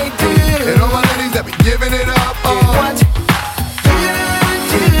I do. And all my ladies that be giving it up, what you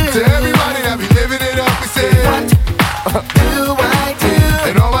do. To everybody that be living it up, we say what do I do.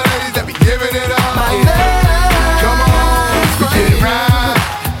 And all my ladies that be giving it up, come on, we get right.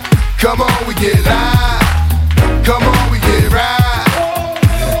 Come on, we get live. Come on, we get right.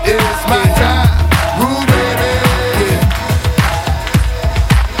 It's my time, rule baby.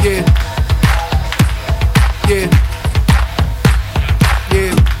 Yeah, yeah, yeah,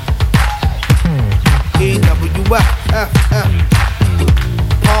 yeah. EWF.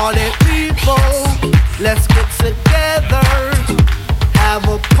 Party people, let's get together, have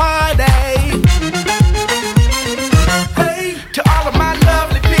a party. Hey, to all of my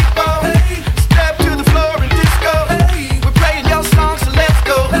lovely people, hey, step to the floor and disco. Hey, we're playing your songs, so let's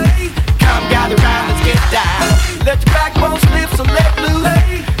go. Hey, come gather round, let's get down. Let your backbone slip, so let loose.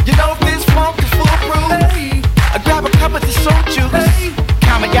 Hey, you know this funk is foolproof. Hey, grab a cup of this soul juice. Hey,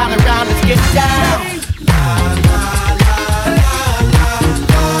 come and gather round, let's get down.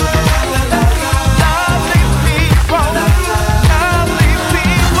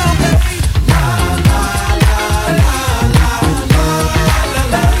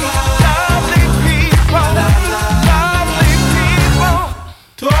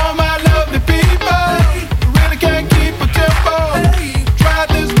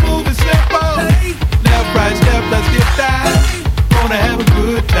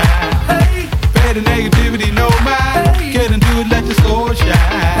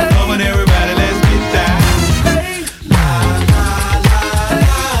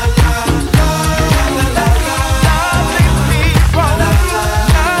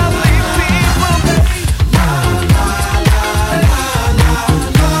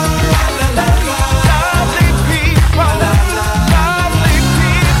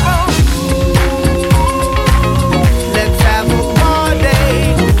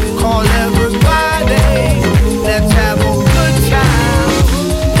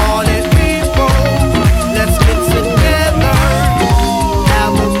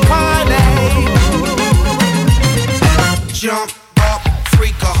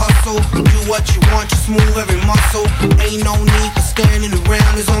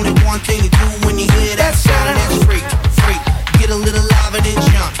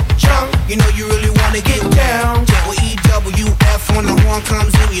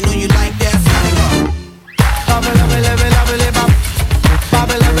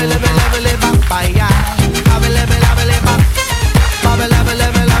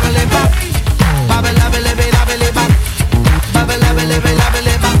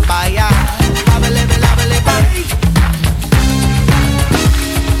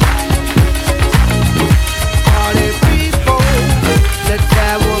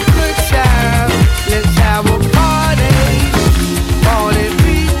 Let's have a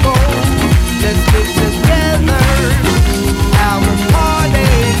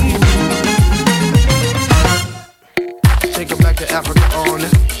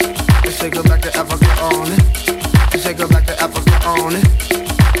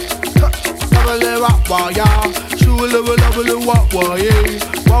wah wah yeah. Shoo love love wah wah yeah.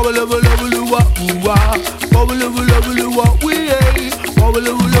 Wah love wah wah. Wah love wah we yeah. Wah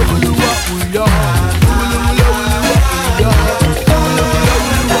love wah we yeah.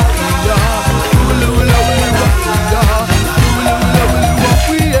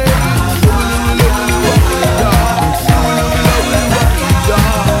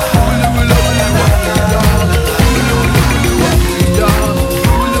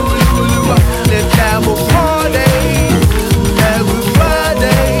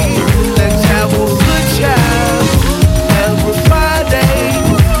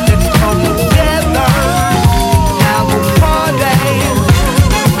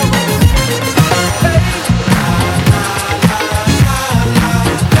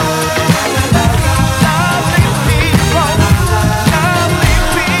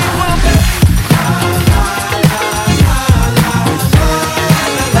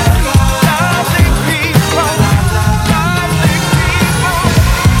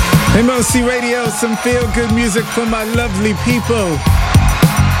 MOC Radio, some feel-good music for my lovely people.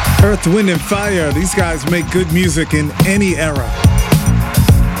 Earth, Wind, and Fire. These guys make good music in any era.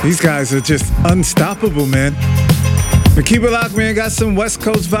 These guys are just unstoppable, man. But keep it locked, man. Got some West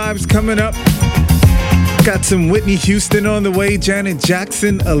Coast vibes coming up. Got some Whitney Houston on the way, Janet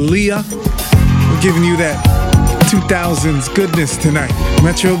Jackson, Aaliyah. We're giving you that 2000s goodness tonight.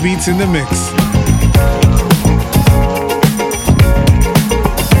 Metro Beats in the mix.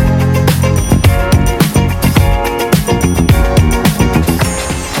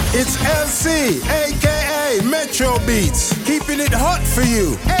 AKA Metro Beats, keeping it hot for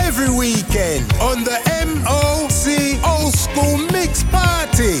you every weekend on the MOC Old School Mix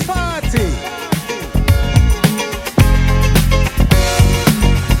Party.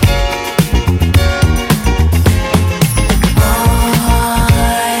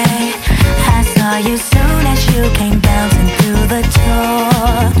 I saw you soon as you came bouncing through the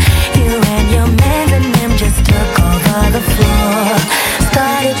door. You and your man and them just took over the floor.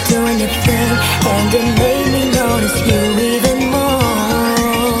 Started doing your thing, and it made me notice you even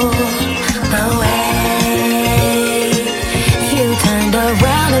more. The way you turned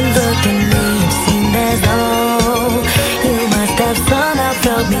around and looked at me, it seemed as though you must have somehow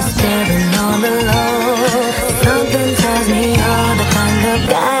felt me staring on the low. Something tells me you're the kind of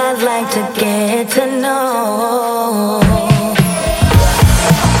guy I'd like to get to know.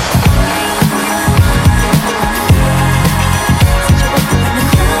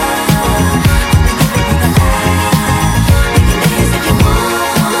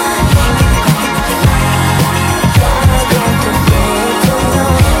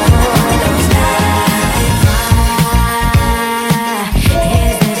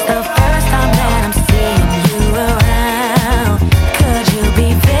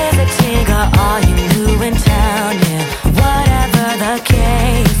 Be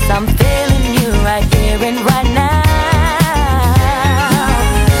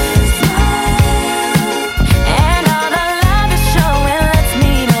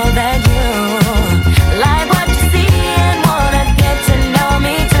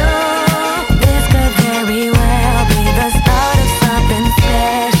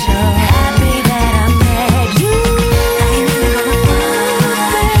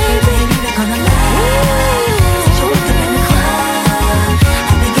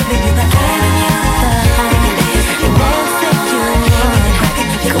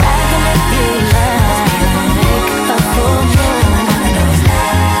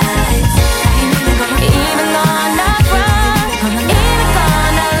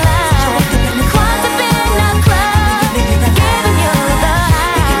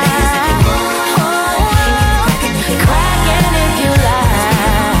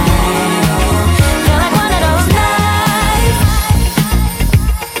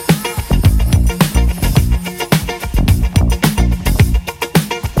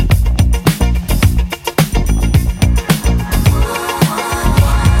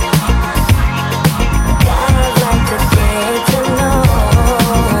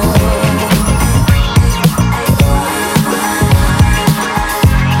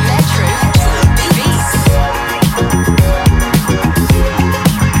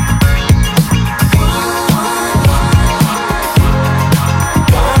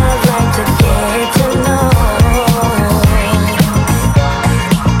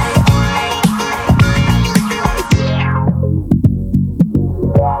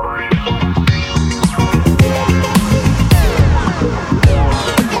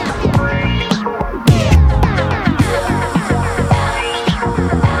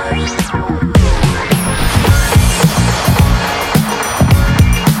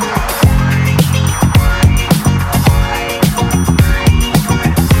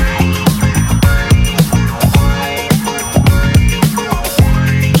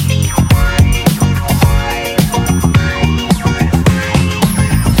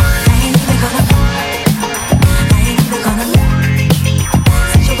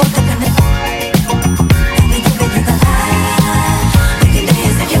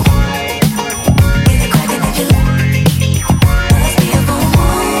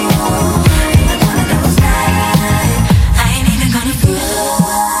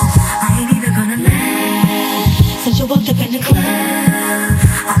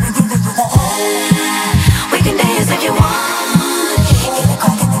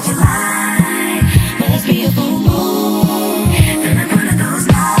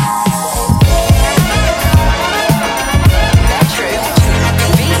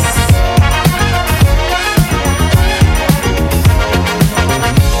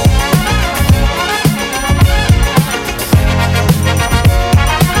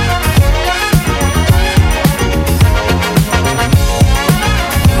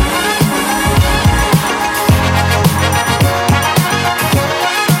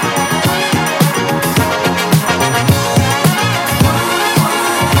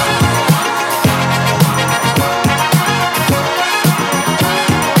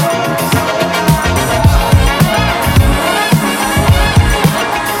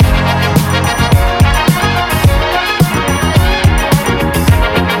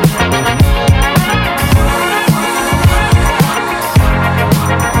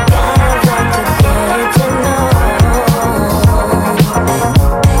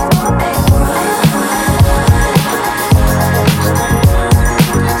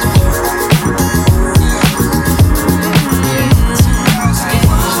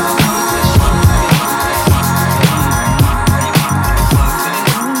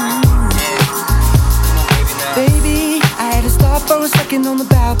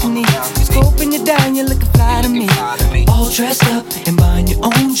down, you're looking fly to me. All dressed up and buying your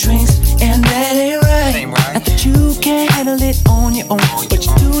own drinks, and that ain't right. Not that you can't handle it on your own, but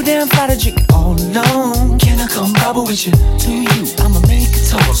you're too damn fly to drink it all alone. Can I come bubble with you? To you, I'ma make a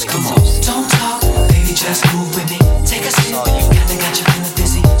toast. Come on, don't talk, baby, just move with me. Take a sip, kinda got you feeling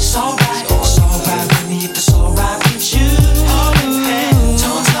dizzy. It's alright with me if it's alright with you.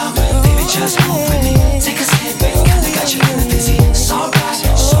 Don't talk, baby, just move with me. Take a sip, kinda got you feeling dizzy. It's alright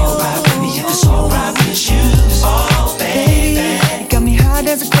with me if it's alright with you. Oh, baby, you got me high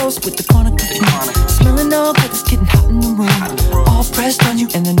as a ghost with the corner cooking. Smelling all good, it's getting hot in the room. All pressed on you,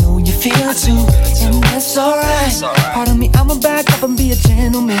 and I know you feel it too. And that's alright. Pardon me, I'ma back up and be a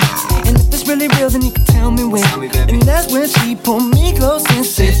gentleman. And if it's really real, then you can tell me when. And that's when she pulled me close and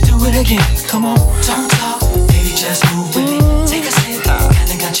said, do it again. Come on, don't talk, baby, just move with me. Take a sip,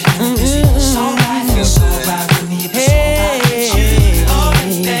 kinda got you feeling busy. It's alright with me if it's alright with you. Oh,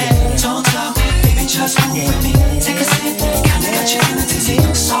 baby, don't talk, baby, just move with me. Take a sip, kinda got you feeling dizzy.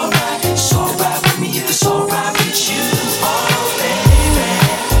 It's alright with me if it's alright with you. Oh, baby.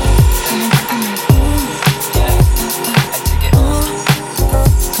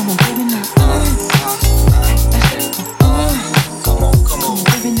 Come on, baby, now. Come on,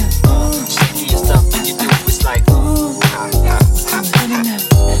 baby, now. Shaking your stuff and you do it's like come on, baby, now.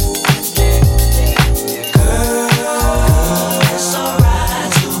 Girl, it's alright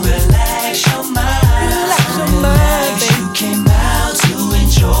to relax your mind. You came out to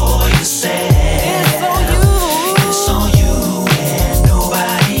enjoy yourself. It's on you and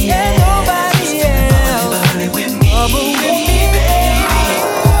nobody else. Bubble with me, baby.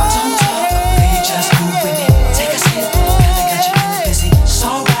 Don't talk, baby, just move with me. Take a sip, kinda got you feeling busy. It's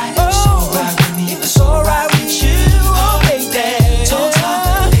alright with me if it's alright with you. Oh, baby, don't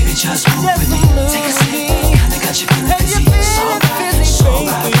talk, baby, just move with me. Take a sip, kinda got you feeling busy. It's alright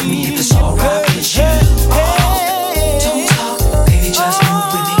with me if it's alright with you. Don't talk, baby, just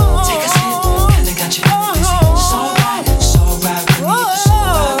move with me. Take a sip, kinda got you feeling busy. It's alright with me if it's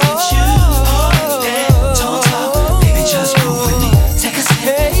alright with you. Don't talk, baby, just move with me. Take a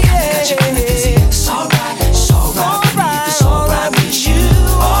sip, kinda got you feeling busy. It's alright with me if it's alright with you.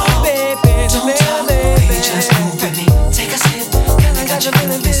 Don't talk, baby, just move with me. Take a sip, kinda got you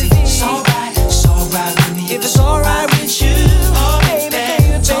feeling busy. It's alright with me if it's alright with you.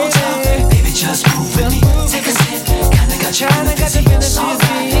 Don't talk, baby, just move with me. Take a sip, kinda got you feeling busy. It's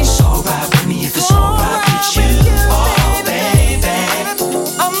alright with me if it's alright with you. Oh, baby,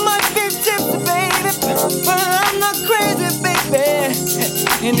 I might be tipsy, baby, but I'm not crazy, baby.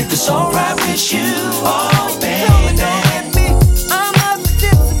 And if it's alright with you, oh, baby. I'm not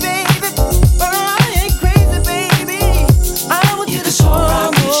tipsy, baby, but I ain't crazy, baby. I want you to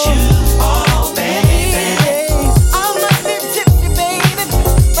alright with you, oh, baby. I'm not tipsy, baby,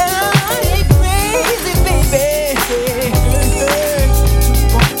 but I ain't crazy, baby.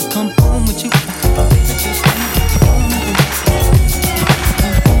 Come home with you.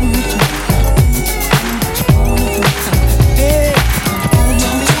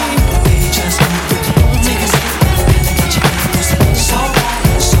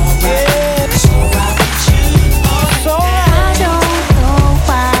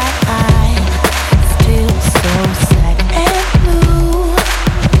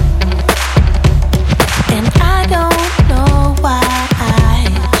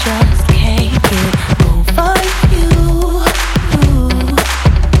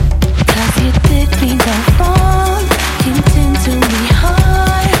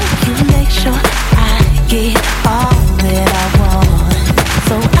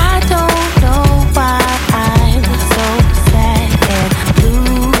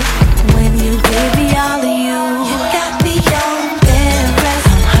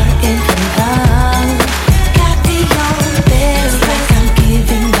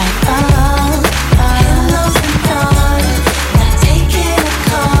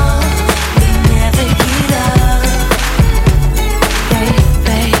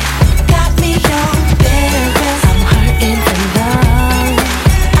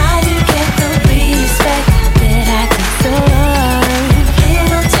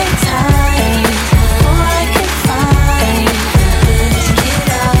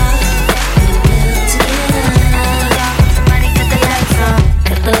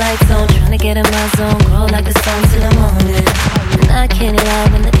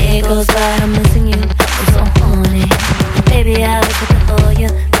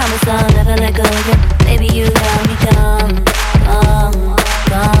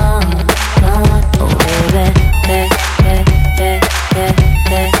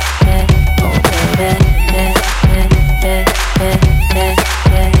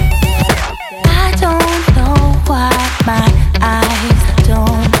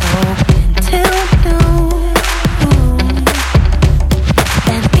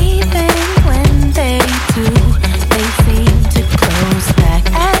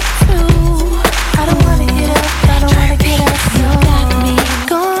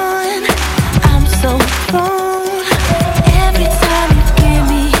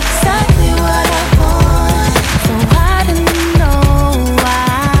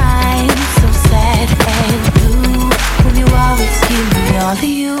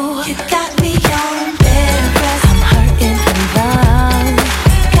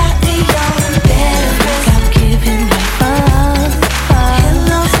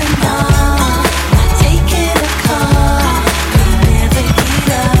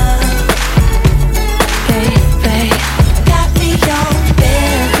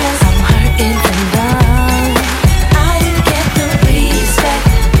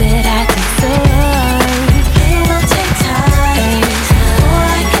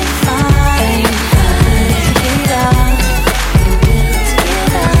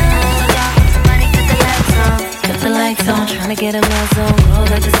 Tryna get a love zone, roll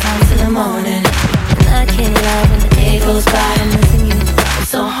like the sun in the morning. And I can't lie when the day goes by, I'm missing you, I'm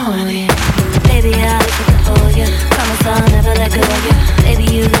so horny. Baby, I'll get to hold you, promise I'll never let go of you. Baby,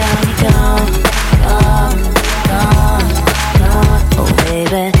 you got me gone, gone, gone, gone. Oh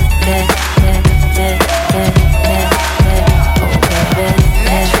baby, yeah, yeah, yeah, yeah, yeah, yeah. Oh baby,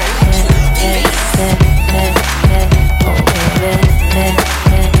 yeah, yeah, yeah, yeah, yeah, yeah. Oh baby, yeah,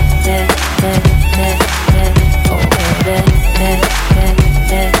 yeah, yeah, yeah, yeah, yeah. Oh baby, yeah, yeah,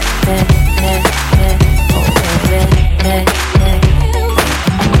 yeah, yeah, yeah, yeah. Oh baby, yeah, yeah, yeah, yeah.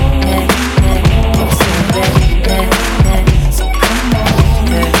 Oh baby, yeah, yeah. So come on,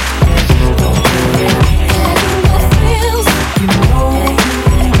 yeah, yeah. Oh baby, yeah, feels like you know you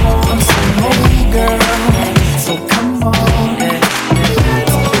want some more, girl. So come on, yeah,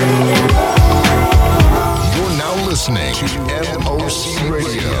 You're now listening to MOCRadio.com.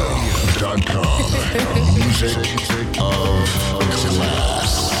 Music of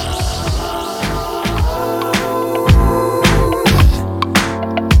class.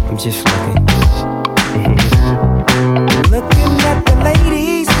 I'm just looking at the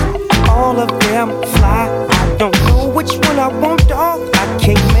ladies, all of them fly. I don't know which one I want, dog. I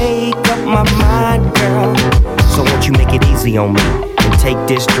can't make up my mind, girl. So won't you make it easy on me and take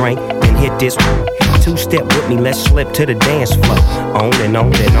this drink and hit this two-step with me, let's slip to the dance floor. On and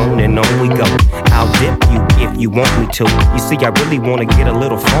on and on and on we go. I'll dip you if you want me to. You see, I really wanna get a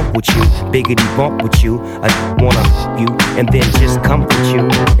little funk with you, biggity bump with you. I wanna you and then just come with you,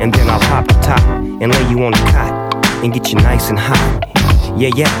 and then I'll pop the top and lay you on the cot and get you nice and hot. Yeah,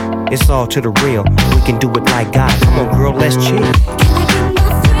 yeah, it's all to the real. We can do it like God. Come on, girl, let's chill. Can I get my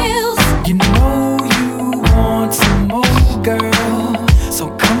thrills? You know you want some more, girl. So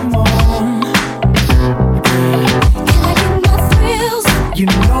come on. You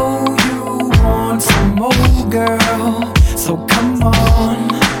know you want some more, girl. So come on,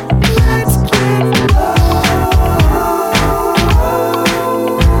 let's get low.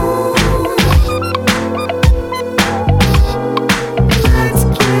 Let's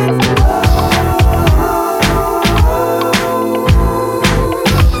get low.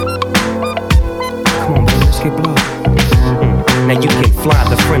 Come on, baby, let's get blow. Now you can fly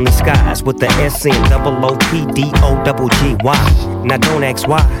the friendly skies with the SNOOPDOGGY. Now don't ask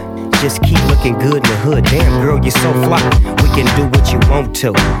why, just keep looking good in the hood. Damn girl, you're so fly, we can do what you want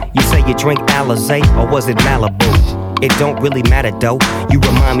to. You say you drink Alizé or was it Malibu? It don't really matter though, you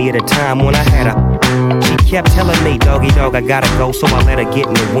remind me of the time when I had a. She kept telling me, doggy dog, I gotta go, so I let her get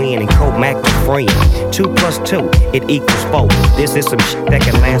in the wind and co-mac the friend. 2 + 2, it equals 4. This is some shit that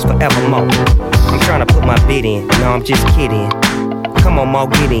can last forevermore. I'm trying to put my bid in, no I'm just kidding. Come on, Mo,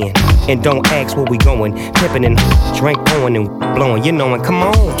 get in. And don't ask where we going. Pippin' and drink pouring and blowing. You know it, come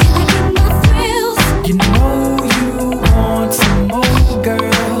on. Can I get my thrills? You know you want some more,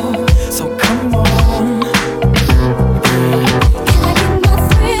 girl. So come on. Can I get my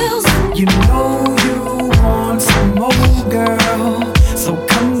thrills? You know you want some more, girl. So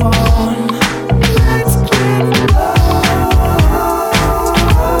come on. Let's get low.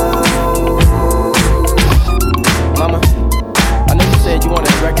 Mama, I know you said you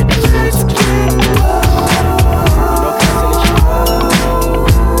wanted a record that you listen to.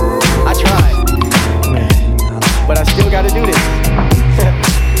 I tried, but I still gotta do this.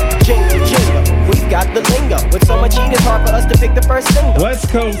 Jingle, jingle, we've got the lingo. With so much heat, it's hard for us to pick the first single. West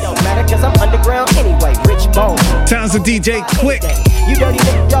Coast. Don't matter, cause I'm underground anyway. Rich Bone. Sounds of DJ Quick. You dirty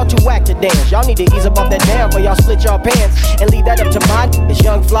niggas, y'all too whack to dance. Y'all need to ease up off that damn or y'all split y'all pants and leave that up to my this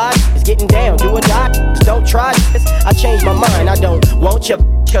young fly is getting down. Do or die, don't try this. I changed my mind, I don't want you.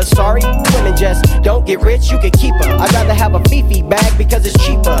 Cause sorry, women just don't get rich, you can keep her. I'd rather have a Fifi bag because it's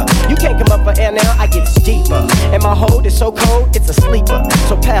cheaper. You can't come up for air now, I get deeper. And my hold is so cold, it's a sleeper.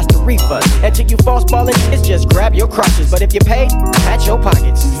 So pass the reefer. And till you false ballin', it's just grab your crotches. But if you pay, pat your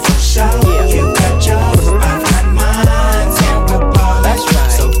pockets. For sure, yeah. You got yours, I've got mine. And we're ballin'. That's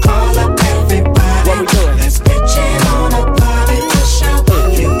right. So call up everybody. What we doing? Let's pitch in on a party for sure.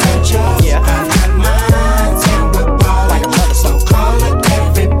 You got yours, yeah. I've got mine. And we're ballin'. Like so call up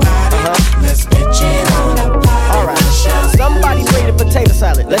everybody. Let's pitch in on a party. Alright, somebody bring the potato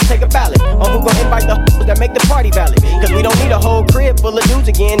salad. Let's take a ballot on who gon' invite the that make the party valid. Cause we don't need a whole crib full of dudes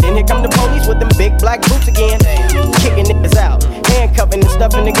again. Then here come the police with them big black boots again. Kicking niggas out, handcuffing and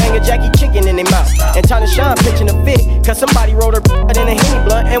stuffing the gang of Jackie Chicken in their mouth. And China Shine pitching a fit, cause somebody wrote her in a Henny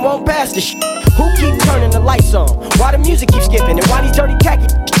blunt and won't pass the shit. Who keep turning the lights on? Why the music keep skipping? And why these dirty khaki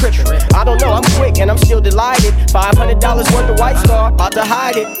tripping? I don't know, I'm quick and I'm still delighted. $500 worth of White Star, about to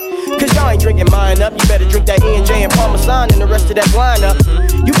hide it. Cause y'all ain't drinking mine up. You better drink that E&J and Parmesan and the rest of that wine up.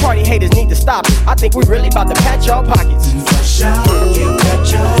 You party haters need to stop stop it. I think we really about to patch y'all pockets. For sure, you got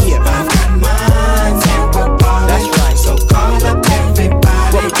yours, Yeah. I've got mine, and we're ballin'. That's right. So call up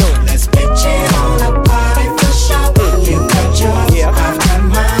everybody. What we doing? Let's pitch it on a party for sure. You got yours, Yeah. I've got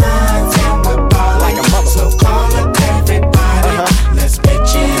mine, and we're ballin'. Like a mother. So call up everybody. Let's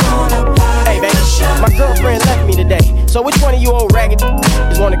pitch it on a party Hey, baby, for sure. my girlfriend left me today. So which one of you old ragged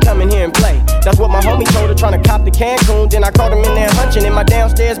just wanna come in here and play? That's what my homie told her, trying to cop the Cancun. Then I caught him in there hunching in my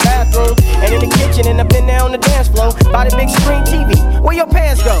downstairs bathroom, and in the kitchen, and up in there on the dance floor by the big screen TV. Where your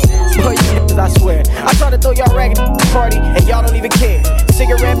pants go? Boy, you I swear. I try to throw y'all ragged party, and y'all don't even care.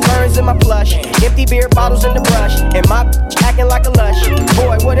 Cigarette burns in my plush, empty beer bottles in the brush, and my acting like a lush.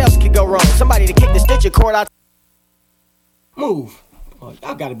 Boy, what else could go wrong? Somebody to kick the stitcher cord out. Move. Oh,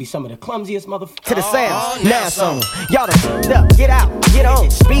 y'all gotta be some of the clumsiest motherfuckers. To the sound, now some. Y'all done up, get out, get on,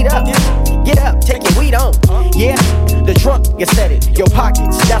 speed up, get up, take your weed on. Yeah, the trunk, you said it, your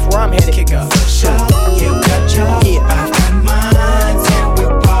pockets, that's where I'm headed. Kick up. For sure, you got yours, Yeah. I've got mine, and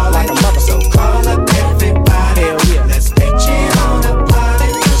we're ballin'. Like a mother. So call up everybody. Hell yeah. Let's pitch it on a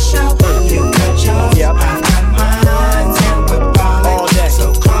party for sure. You got yours, Yep. I've got mine, and we're ballin'. All day.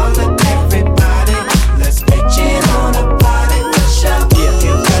 So call up everybody. Let's pitch it on a party for sure. Yeah.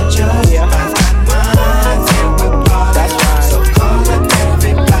 You got yours, Yeah. I've got mine, and we're ballin'. That's right. So call up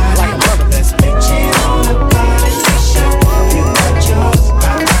everybody. Like a mother. Let's pitch it on a party for sure. You got yours,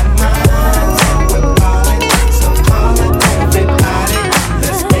 I've got mine, and we're ballin'. So call up everybody.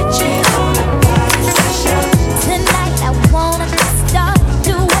 Let's pitch it on a party for sure. Tonight I wanna start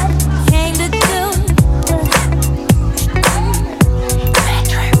do what I came to do.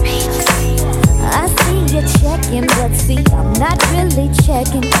 I see you checking, but see I'm not really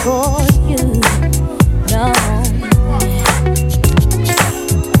checking for you. No.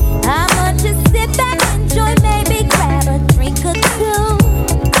 I'ma just sit back, enjoy, maybe grab a drink or two.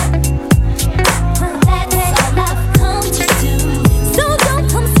 That's all I've come to do. So don't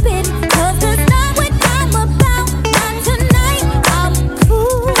come spitting, 'cause that's not what I'm about. Not tonight, I'm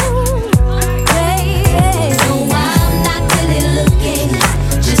cool. Baby. No, I'm not really looking,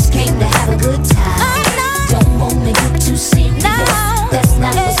 just came to have a good time. Don't wanna get too serious, that's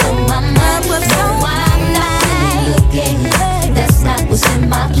not what's on my mind. No, I'm not really looking, that's not what's in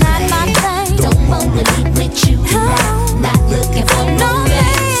my plan. Don't wanna leave with you, not looking for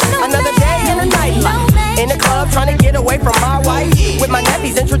romance. Another day in the nightlife, in the club trying to get away from my wife. With my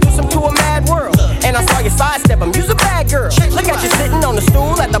nephews, introduce them to a mad world. And I saw you sidestep them, you's a bad girl. Look at you sitting on the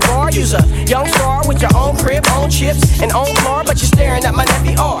stool at the bar. You's a young star with your own crib, own chips, and own car. But you're staring at my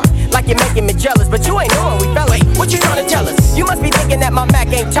nephew R, like you're making me jealous. But you ain't knowing we fella. What you trying to tell us? You must be thinking that my Mac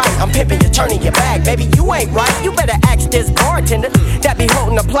ain't tight. I'm pimping you, turning your bag. Baby, you ain't right. You better ask this bartender that be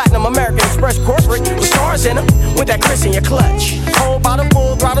holding a platinum American Express corporate with stars in them, with that Chris in your clutch. Whole bottle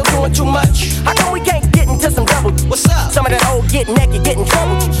full throttle doing too much. How come we can't get into some double? What's up? Some of that old get naked, get in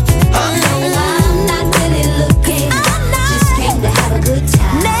trouble. I'm not really looking, just came to have a good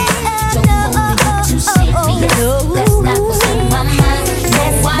time. Don't wanna get too serious, that's not what's in my mind.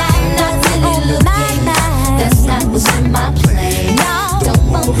 No, I'm not really looking, that's not what's in my plan. Don't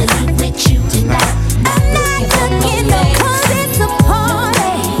wanna leave with you tonight, not looking for romance. 'Cause it's a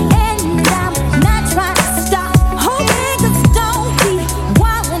party, and I'm not trying to stop. Hold niggas don't be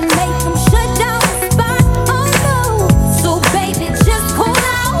wild and make them shut down the spot. Oh no, so baby just cool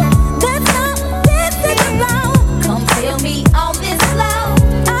out. That's not this is around. Come feel me on this loud.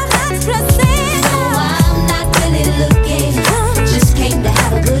 I'm not stressing. No, I'm not really looking. Just came to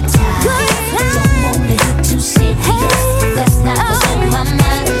have a good time. Don't wanna get too serious. That's not what's on my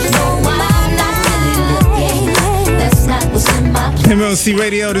mind. No, I'm not really looking. That's not what's in my plan. MLC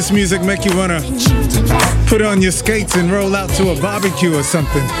Radio, this music make you wanna put on your skates and roll out to a barbecue or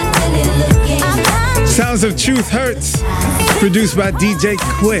something. Sounds of Truth Hurts, produced by DJ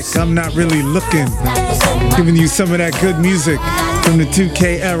Quick. I'm not really looking. Giving you some of that good music from the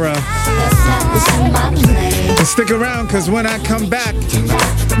 2K era. And stick around, because when I come back,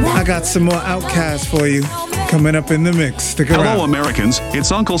 I got some more Outkast for you coming up in the mix. Stick around. Hello, Americans.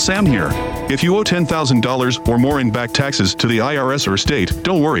 It's Uncle Sam here. If you owe $10,000 or more in back taxes to the IRS or state,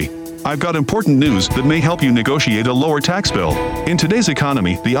 don't worry. I've got important news that may help you negotiate a lower tax bill. In today's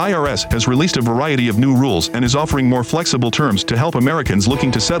economy, the IRS has released a variety of new rules and is offering more flexible terms to help Americans looking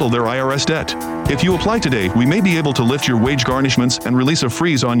to settle their IRS debt. If you apply today, we may be able to lift your wage garnishments and release a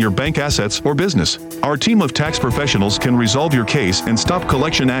freeze on your bank assets or business. Our team of tax professionals can resolve your case and stop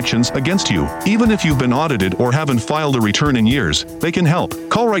collection actions against you. Even if you've been audited or haven't filed a return in years, they can help.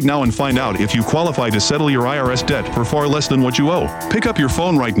 Call right now and find out if you qualify to settle your IRS debt for far less than what you owe. Pick up your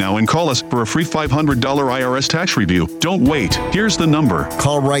phone right now and call us for a free $500 IRS tax review. Don't wait. Here's the number.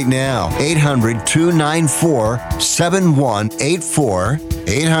 Call right now. 800-294-7184.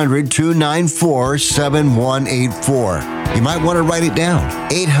 800-294-7184. You might want to write it down.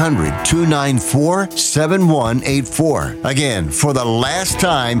 800-294-7184. Again, for the last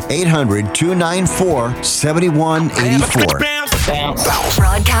time, 800-294-7184.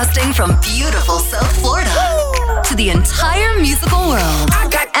 Broadcasting from beautiful South Florida to the entire musical world.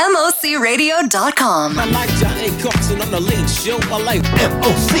 MOCRadio.com. I like Johnny Carson on the Late Show. I like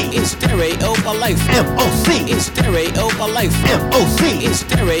MOC in stereo. I like MOC in stereo. I like MOC in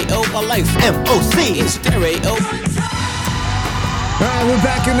stereo. I like MOC in stereo. All right, we're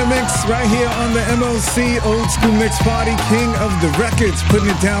back in the mix right here on the MOC Old School Mix Party. King of the Records, putting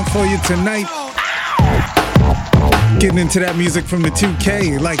it down for you tonight. Getting into that music from the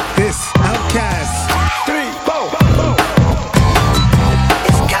 2K like this. Outkast. 3, 4.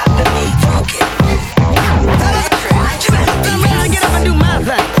 It's got to be funky. Man, I get up and do my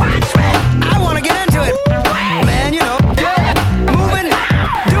thing. I want to get into it. Man, you know, moving,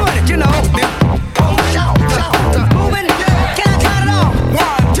 doing it, you know. Moving, can I count it off?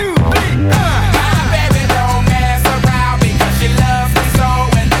 1, 2, 3. My baby don't mess around because she loves me so,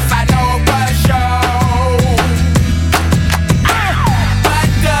 and this I know for sure. But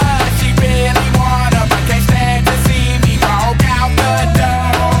does she really wanna? But can't stand to see me walk out the door.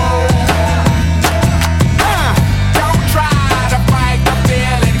 Don't try to fight the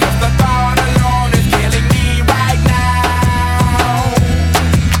feeling, 'cause the thought alone is killing me right now.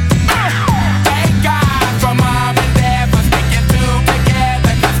 Thank God for mom and dad for sticking two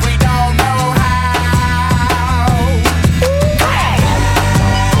together, 'cause we don't know how.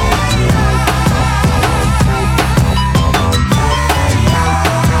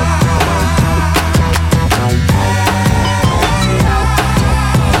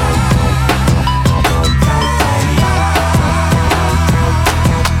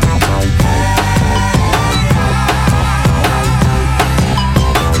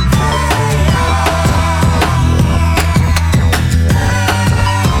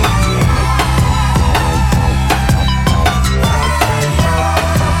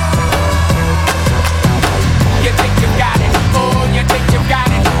 You think you got it, oh, you think you got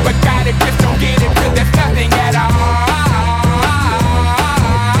it, but got it, just don't get it, 'cause there's nothing at all.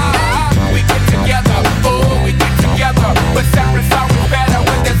 We get together, oh, we get together, but separate's always better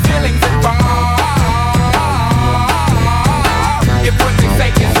when there's feelings involved. If what they say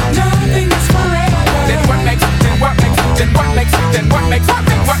is nothing is forever, then what makes it, then what makes it, then what makes it, then what makes it,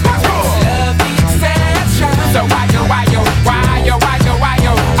 then what makes it? Love the exception. So why yo,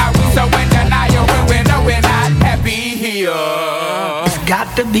 are we so in denial when we know we're not happy here? It's got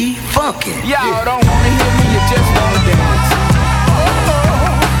to be funky. Y'all don't wanna hear me, you just wanna dance.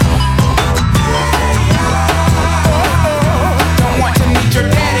 Don't want to meet your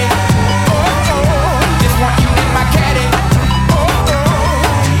daddy. Just want you in my caddy.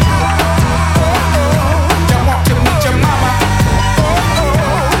 Don't want to meet your mama.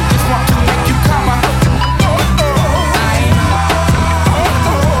 Just want to make you come. I'm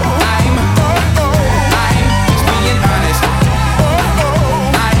just being honest.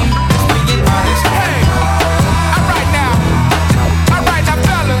 I'm just being honest. Hey, I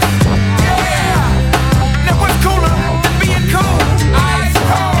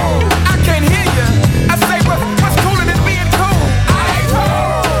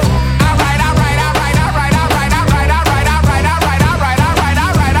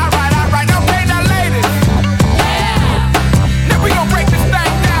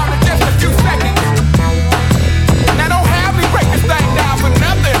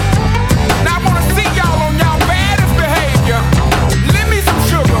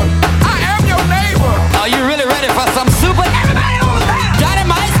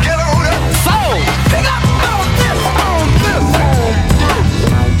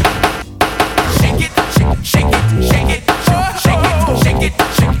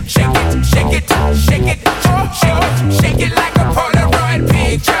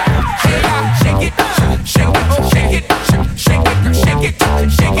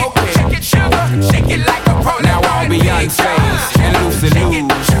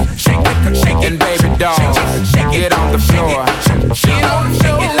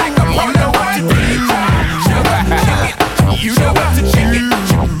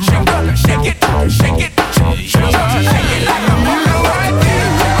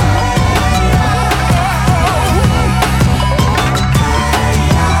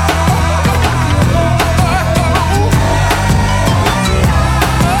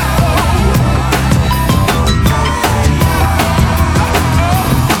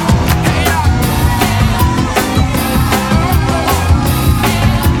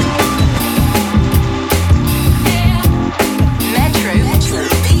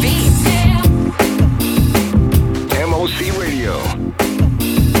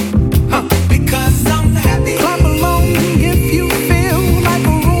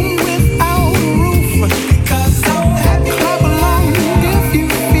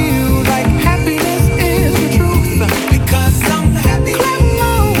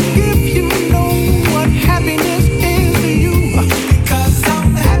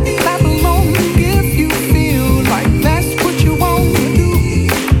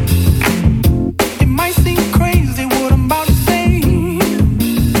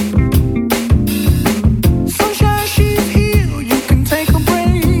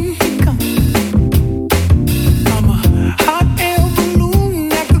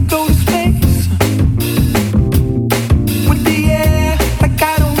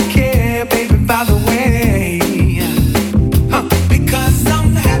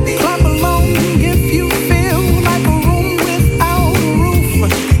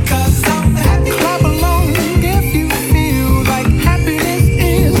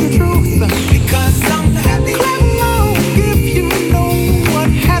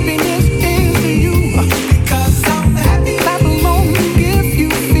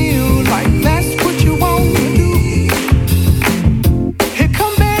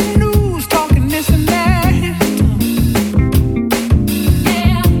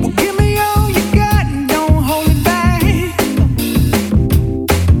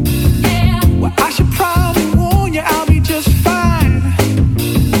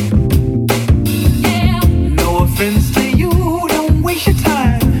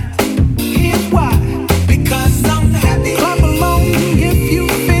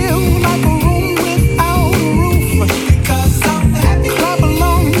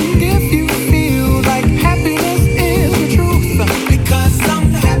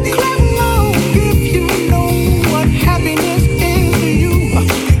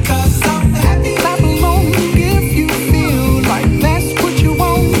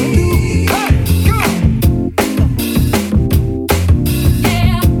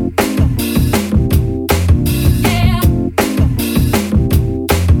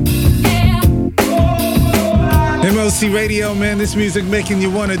MOC Radio, man. This music making you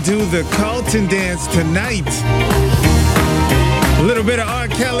want to do the Carlton dance tonight. A little bit of R.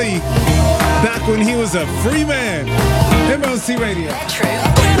 Kelly back when he was a free man. MOC Radio.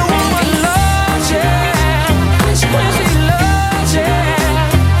 When a woman loves you, when she loves you,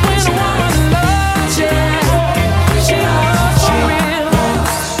 when a woman loves you, she loves for real.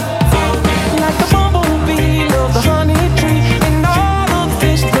 Like the bumblebee loves the honey tree, and all the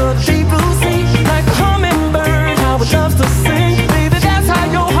fish love the deep blue sea. Like the hummingbird, how it loves to sing. Baby, that's how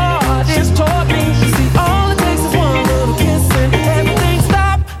your heart is taught me. See, all it takes is one little kiss and everything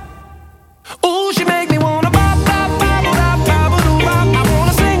stop. Ooh, she make me wanna bop, bop, bop, bop, bop, bop, bop. I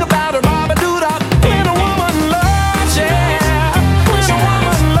wanna sing about her, bop, doo, dop. When a woman loves you, when a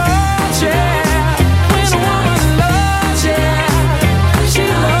woman loves you, when a woman loves you, she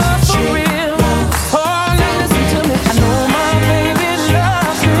loves for real. Oh, now listen to me. I know my baby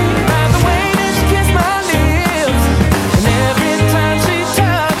loves me by the way that she kiss my lips, and every time she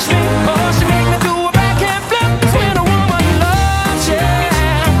touch me, oh, she make me do a backhand flip. When a woman loves you,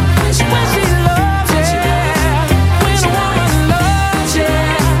 when she loves you, when a woman loves you,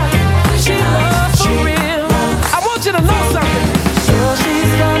 she loves for real. I want you to know something. So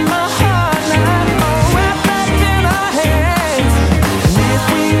she's got my heart now, all wrapped up in her hands. And if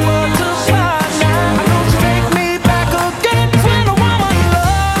we were to part now, I know she'll take me back again. When a woman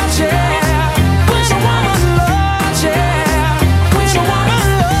loves you, when a woman loves you, when a woman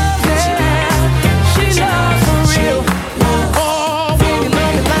loves you, she loves for real. Oh, when you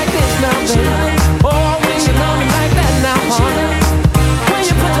love me like this now, baby. Oh, when you love me like that now, honey. When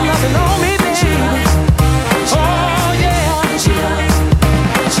you put your loving on me, baby. Oh, yeah.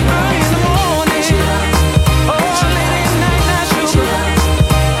 Early in the morning. Oh, late at night, now, sugar.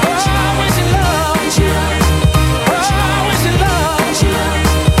 Oh, when she loves you. Oh, when she loves you. Oh,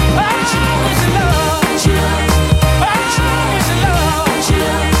 when she loves you. Oh, when she loves you.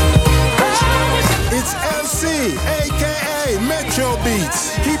 It's LC, aka Metro Beats,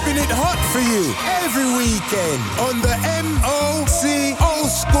 keeping it hot for you every weekend on the MOC Old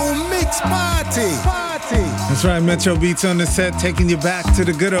School Mix Party. That's right, Metro Beats on the set, taking you back to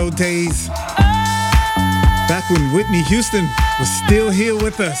the good old days. Back when Whitney Houston was still here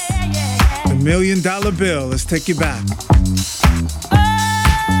with us. The $1 Million Bill. Let's take you back.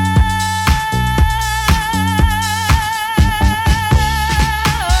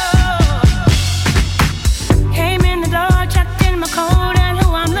 Came in the door, checked in my coat, and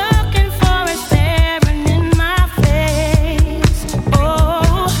who I'm looking for is staring in my face.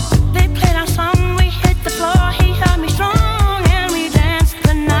 Oh, they played our song, we hit the floor, he held me strong, and we danced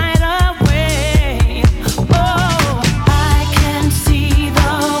the night away. Oh, I can see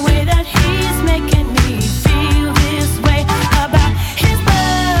the way that he's making me feel this way about his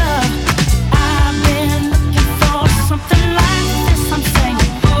love. I've been looking for something like this, I'm saying.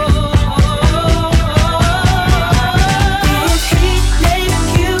 If he make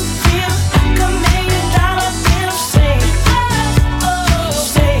you feel like $1 million bill, say,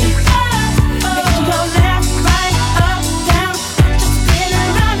 say, make you go left, right, up, down, just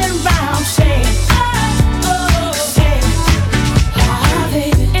spinning round and round, say,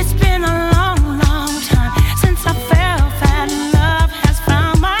 baby, it's been a long, long time since I felt that love has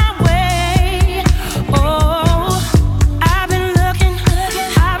found my way. Oh, I've been looking,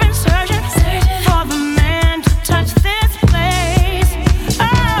 I've been searching for the man to touch this place.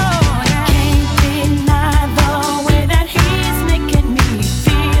 Oh, can't deny the way that he's making me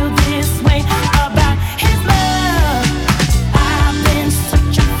feel this way about his love. I've been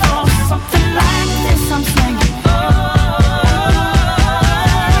searching for something like this, I'm saying.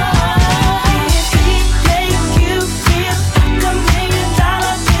 If he make you feel like $1 million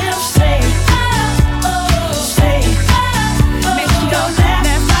bill, say, say, make you go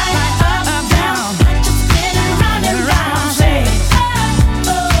left, right, up, down, just spinning round and round, say,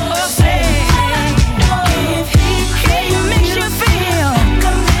 say, if he makes you feel like $1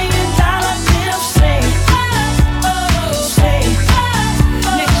 million bill, say, say,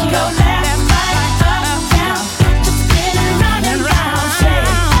 make you go left, right, up, down, just spinning round and round, say,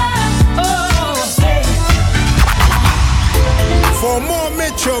 say. For more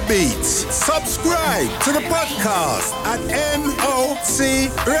Metro Beats, subscribe to the podcast at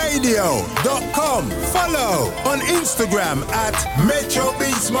mocradio.com. Follow on Instagram at Metro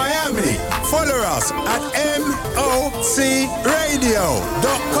Beats Miami. Follow us at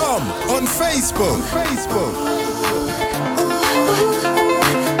mocradio.com on Facebook.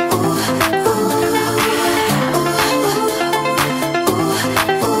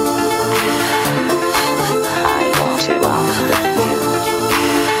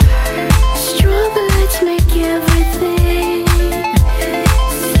 Strobe lights make everything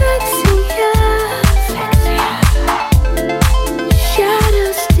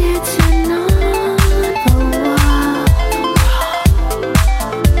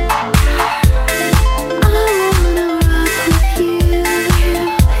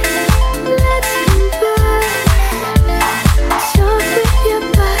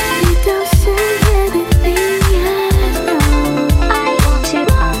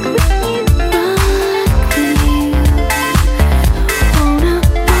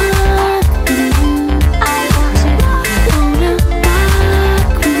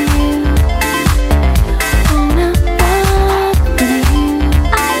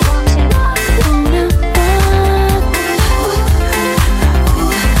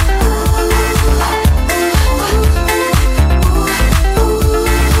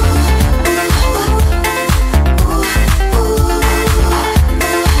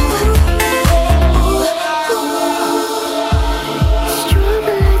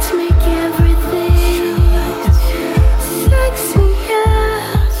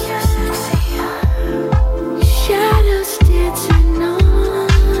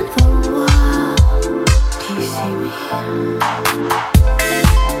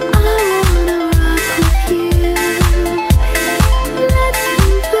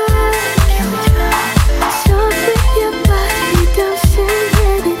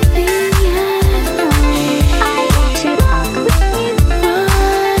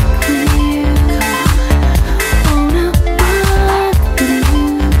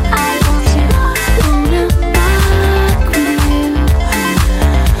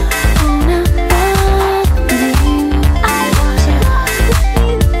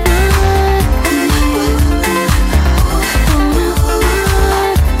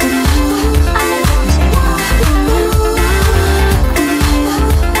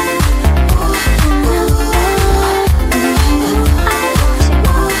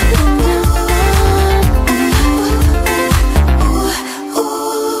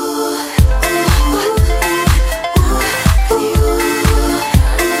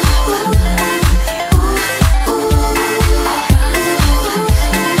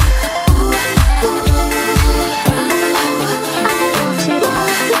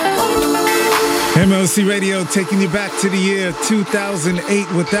MLC Radio taking you back to the year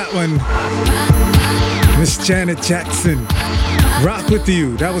 2008 with that one. Miss Janet Jackson, Rock With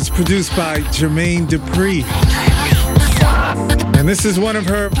You. That was produced by Jermaine Dupri. And this is one of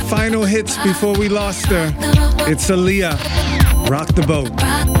her final hits before we lost her. It's Aaliyah, Rock the Boat.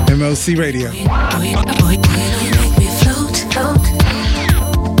 MLC Radio.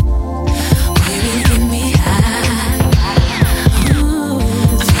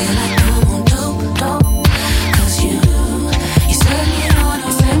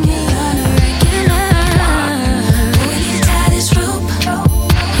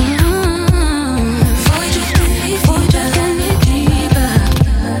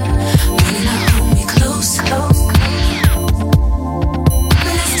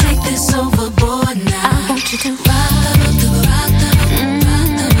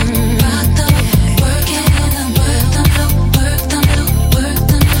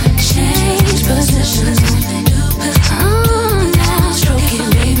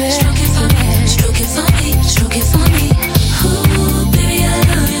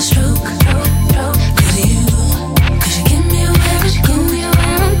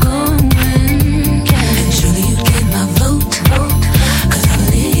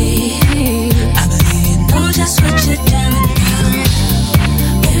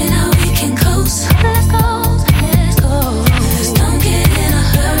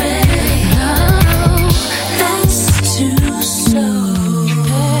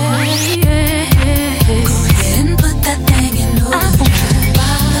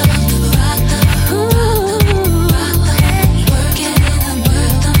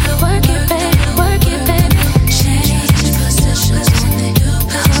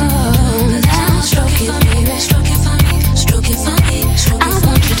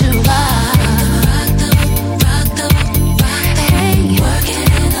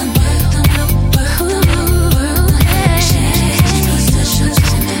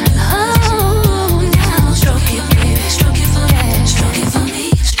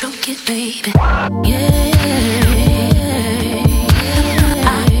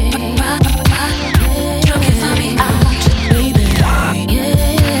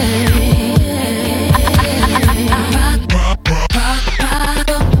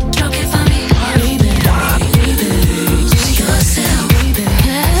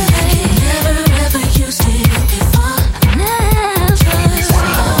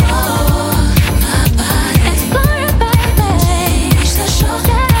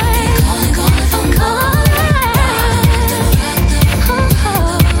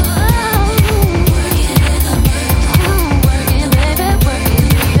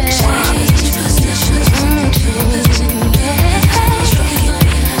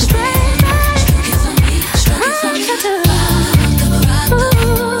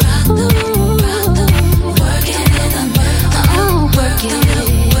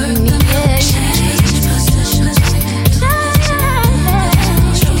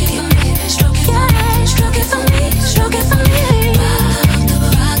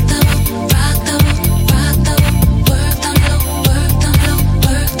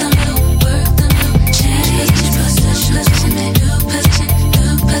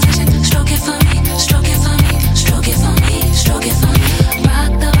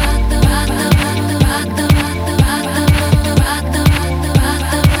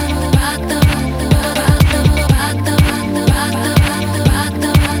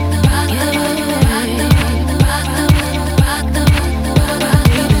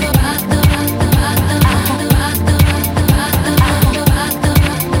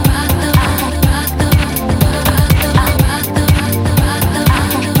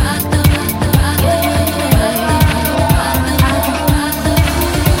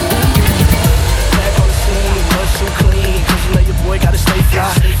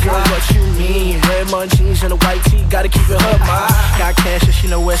 jeans and a white tee, gotta keep it her mind. Got cash and she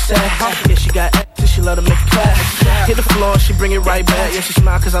know where it's at. Yeah, she got ass, she love to make it clap. Hit the floor, she bring it right back. Yeah, she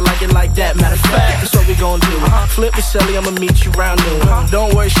smile cause I like it like that. Matter of fact, that's what we gon' do. Flip it, Sally, I'ma meet you round noon.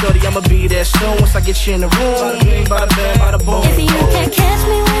 Don't worry, shorty, I'ma be there soon. Once I get you in the room, bada bing, bada bam, bada boom. If you can't catch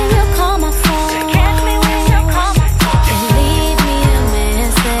me when you call my phone, catch me when you call my phone, and leave me a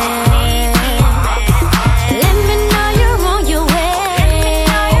message. Let me know you're on your way.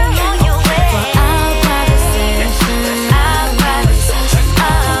 For our private session. Oh,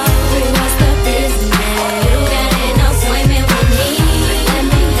 what's the business? You got an appointment with me. Let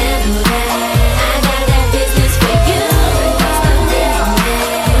me handle that. I got that business for you. What's the business?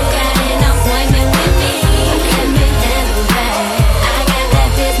 You got an appointment with me. Let me handle that. I got that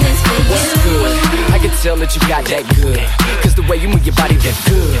business for you. What's good? I can tell that you got that good. Cause the way you move your body yeah,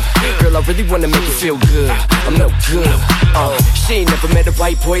 good. Girl, I really wanna make you feel good. I'm no good. She ain't never met a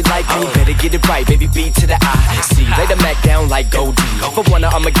white boy like me. Better get it right, baby, B to the I. See, lay the Mac down like Goldie. If I wanna,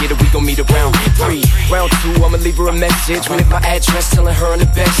 I'ma get it. We gon' meet around 3. Round 2, I'ma leave her a message. With my address, telling her I'm the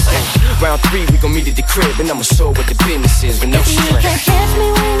best. Round 3, we gon' meet at the crib, and I'ma show what the business is with no stress. You can catch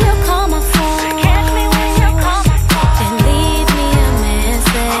me when you call my phone. Catch me when you call my phone. And leave me a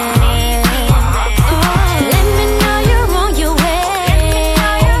message. Let me know you're on your way.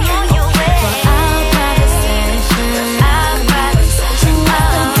 For our private session.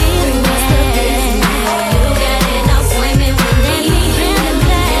 What's the business? You got an appointment with me.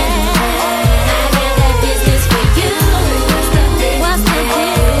 I got that business for you. What's the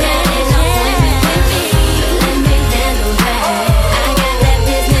business? You got an appointment with me. Let me handle that. I got that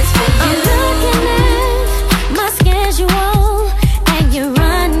business for you. I'm looking at my schedule, and you're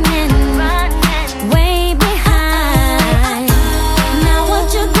running way behind. Now what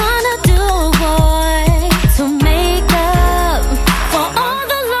you gonna do, boy, to make up for all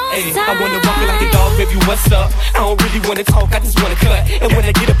the lost I wanna time? walk it like a dog, baby, what's up? I don't really wanna talk, I just wanna cut. And when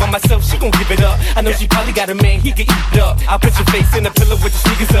I get up on myself, she gon' give it up. I know she probably got a man, he can eat it up. I'll put your face in the pillow with the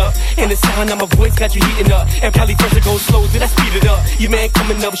sneakers up. And the sound of my voice got you heating up. And probably first it goes slow, then I speed it up. Your man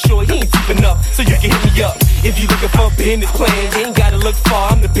coming up short, he ain't deep enough, so you can hit me up. If you looking for a business plan, you ain't gotta look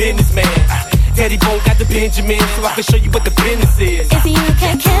far, I'm the businessman. Daddy Bone got the Benjamin, so I can show you what the business is. If you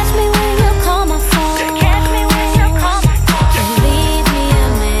can catch me when you call my phone. Catch me when you call my phone. And leave me a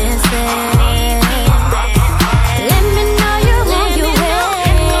message. Let me know you're on your way.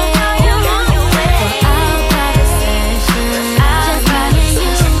 For our private session. Just letting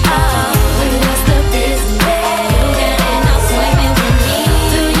you know. What's the business? You got an appointment with me.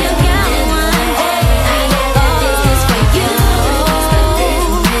 Do you got one? I got that business for you. What's the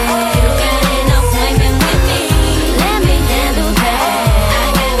business? You got an appointment with me. Let me handle that. I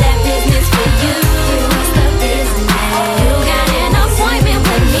got that business for you. What's the business? You got an appointment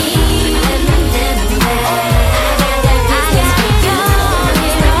with me. Let me handle that. I got that business for you.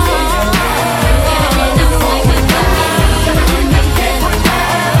 You got an appointment with me. Let me handle that.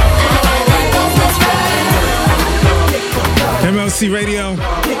 MLC Radio,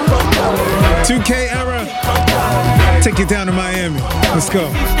 2K era. Take it down to Miami. Let's go.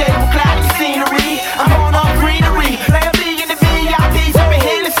 Stable cloudy scenery. I'm on all greenery. Land B in the VIP, sipping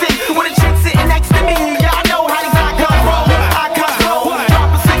Hennessy. With a chick sitting next to me. Y'all know how these icons roll. Icons roll. Drop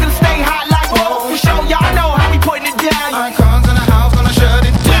a single, stay hot like whoa. For sure, y'all know how we putting it down. Icons in the house, gonna shut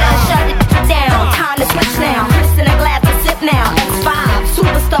it down. Shut it down. Time to switch now. Chris in a glass to sip now. X5,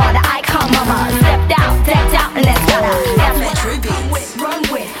 superstar, the icon mama. Stepped out, decked out, and that's what I. That's what run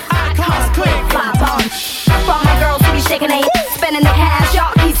with. Icons click, fly bomb. From my girls who be shaking their spending the cash,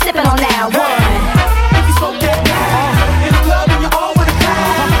 y'all keep sipping on that one. If you smoke that down, in the club and you're all with a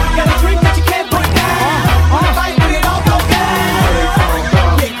crowd. Got a drink that you can't put down. On a fight with it all go down.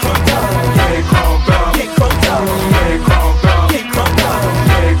 Get crunked up, get crunked up, get crunked up, get crunked up, get crunked up,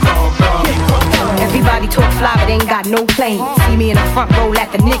 get crunked up, get crunked up. Everybody talk fly, but ain't got no plane. See me in the front row at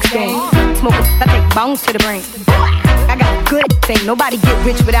the Knicks game. Smoke a I take bounce to the brain. I got a good thing. Nobody get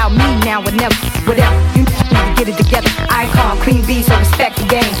rich without me now or never. Whatever. You need to get it together. Icon, Queen B, so respect the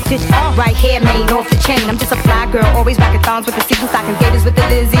game. This right here, made off the chain. I'm just a fly girl, always rockin' thongs with the sequins, stocking gators with the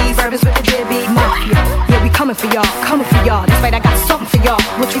Lizzies, service with the Dibby. Mafia. Yeah, we coming for y'all, coming for y'all. That's right, I got something for y'all.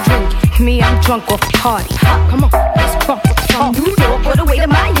 What you drinking? Me, I'm drunk off a Cardi. Come on, let's pump it from New York all the way to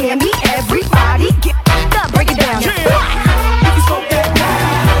Miami. Everybody get up, break it down. If you smoke that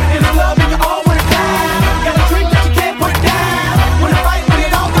down, in the club and you're all with a crowd. Got a drink that you can't put down. When I fight with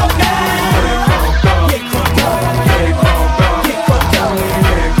it all go down. Get crunked up, get crunked up, get crunked up, get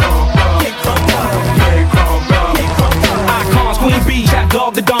crunked up, get crunked up, get crunked up, get crunked up. Icons, Queen B, Chap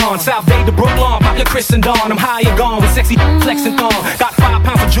Dog the Dawn, South Bay to Brooklyn, Popular Chris and Dawn. I'm high and gone with sexy flexing thong. Got 5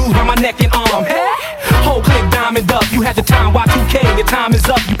 pounds of jewels by my neck and arm. Whole clip diamond up. You had the time, Y2K, your time is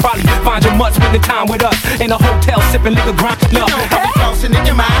up. You probably find your mutts spending time with us in a hotel sipping liquor, grinding up. I'll be flossing in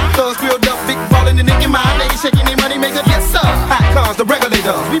your mind. Thugs grilled up, big ballin' in your mind. Ladies shaking their money, make a yes sir. Icons, the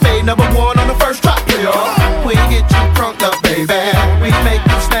regulators. We made number 1 on the first drop, player. We get you crunked up, baby. We make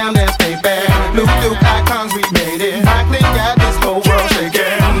you stand and stay back. Luke Duke icons, we made it. I clean got this whole world shaking.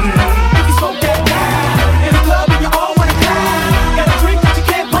 If you smoke that down, in the club and you're all with a crowd. Got a drink that you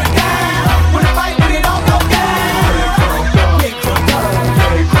can't put down. When I fight with it all go down. Get crunked up, get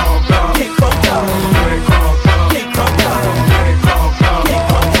crunked up, get crunked up, get crunked up, get crunked up, get crunked up, get crunked up, get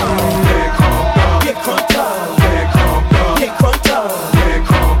crunked up, get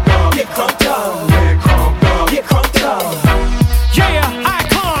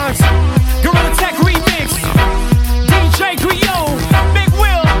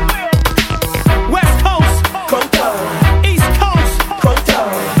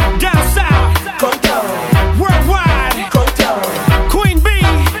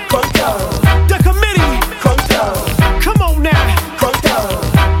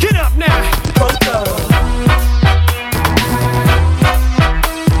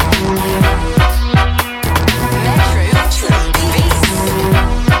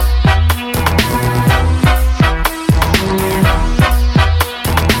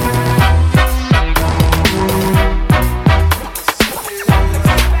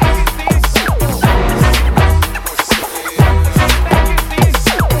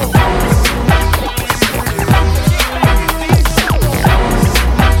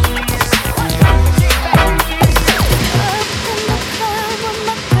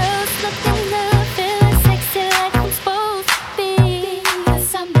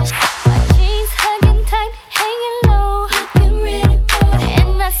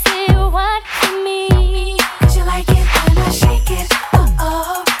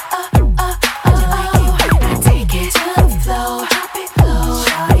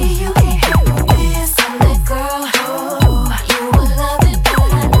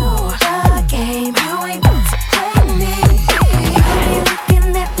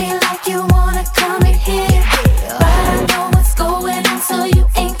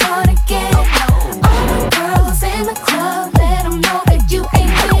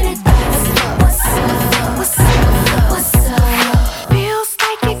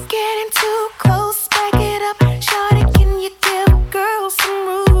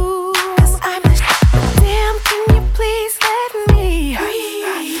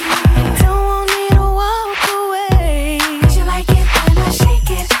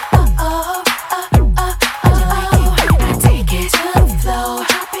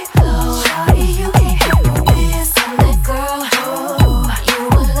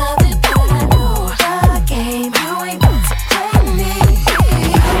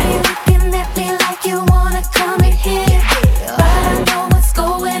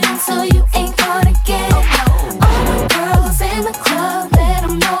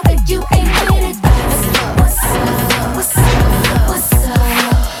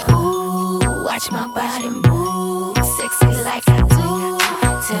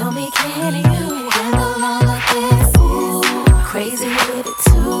with it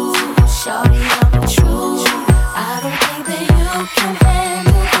too. Shorty, I'm true. I don't think that you can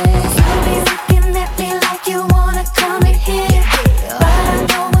handle this. You be looking at me like you wanna come in here, but I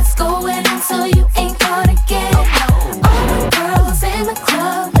know what's going on, so you ain't gonna get it. All the girls in the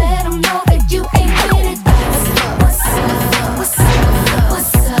club, let them know that you ain't with it. What's up? What's up?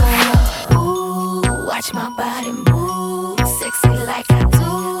 What's up? Ooh, watch my body move, sexy like I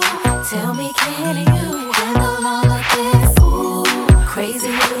do. Tell me, can you handle all of this? Ooh, crazy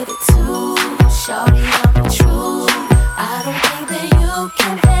with it too. Shorty, I'm true. I don't think that you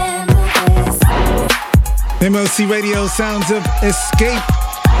can handle this. MOC Radio sounds of Escape.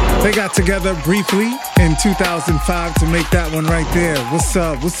 They got together briefly in 2005 to make that one right there. What's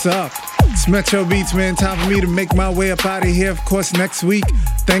up? What's up? It's Metro Beats, man. Time for me to make my way up out of here. Of course, next week,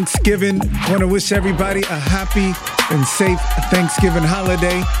 Thanksgiving. Want to wish everybody a happy and safe Thanksgiving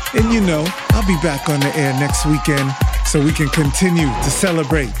holiday. And you know, I'll be back on the air next weekend so we can continue to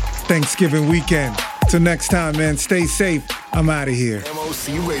celebrate Thanksgiving weekend. Till next time, man, stay safe. I'm out of here.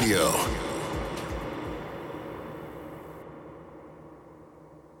 MOC Radio.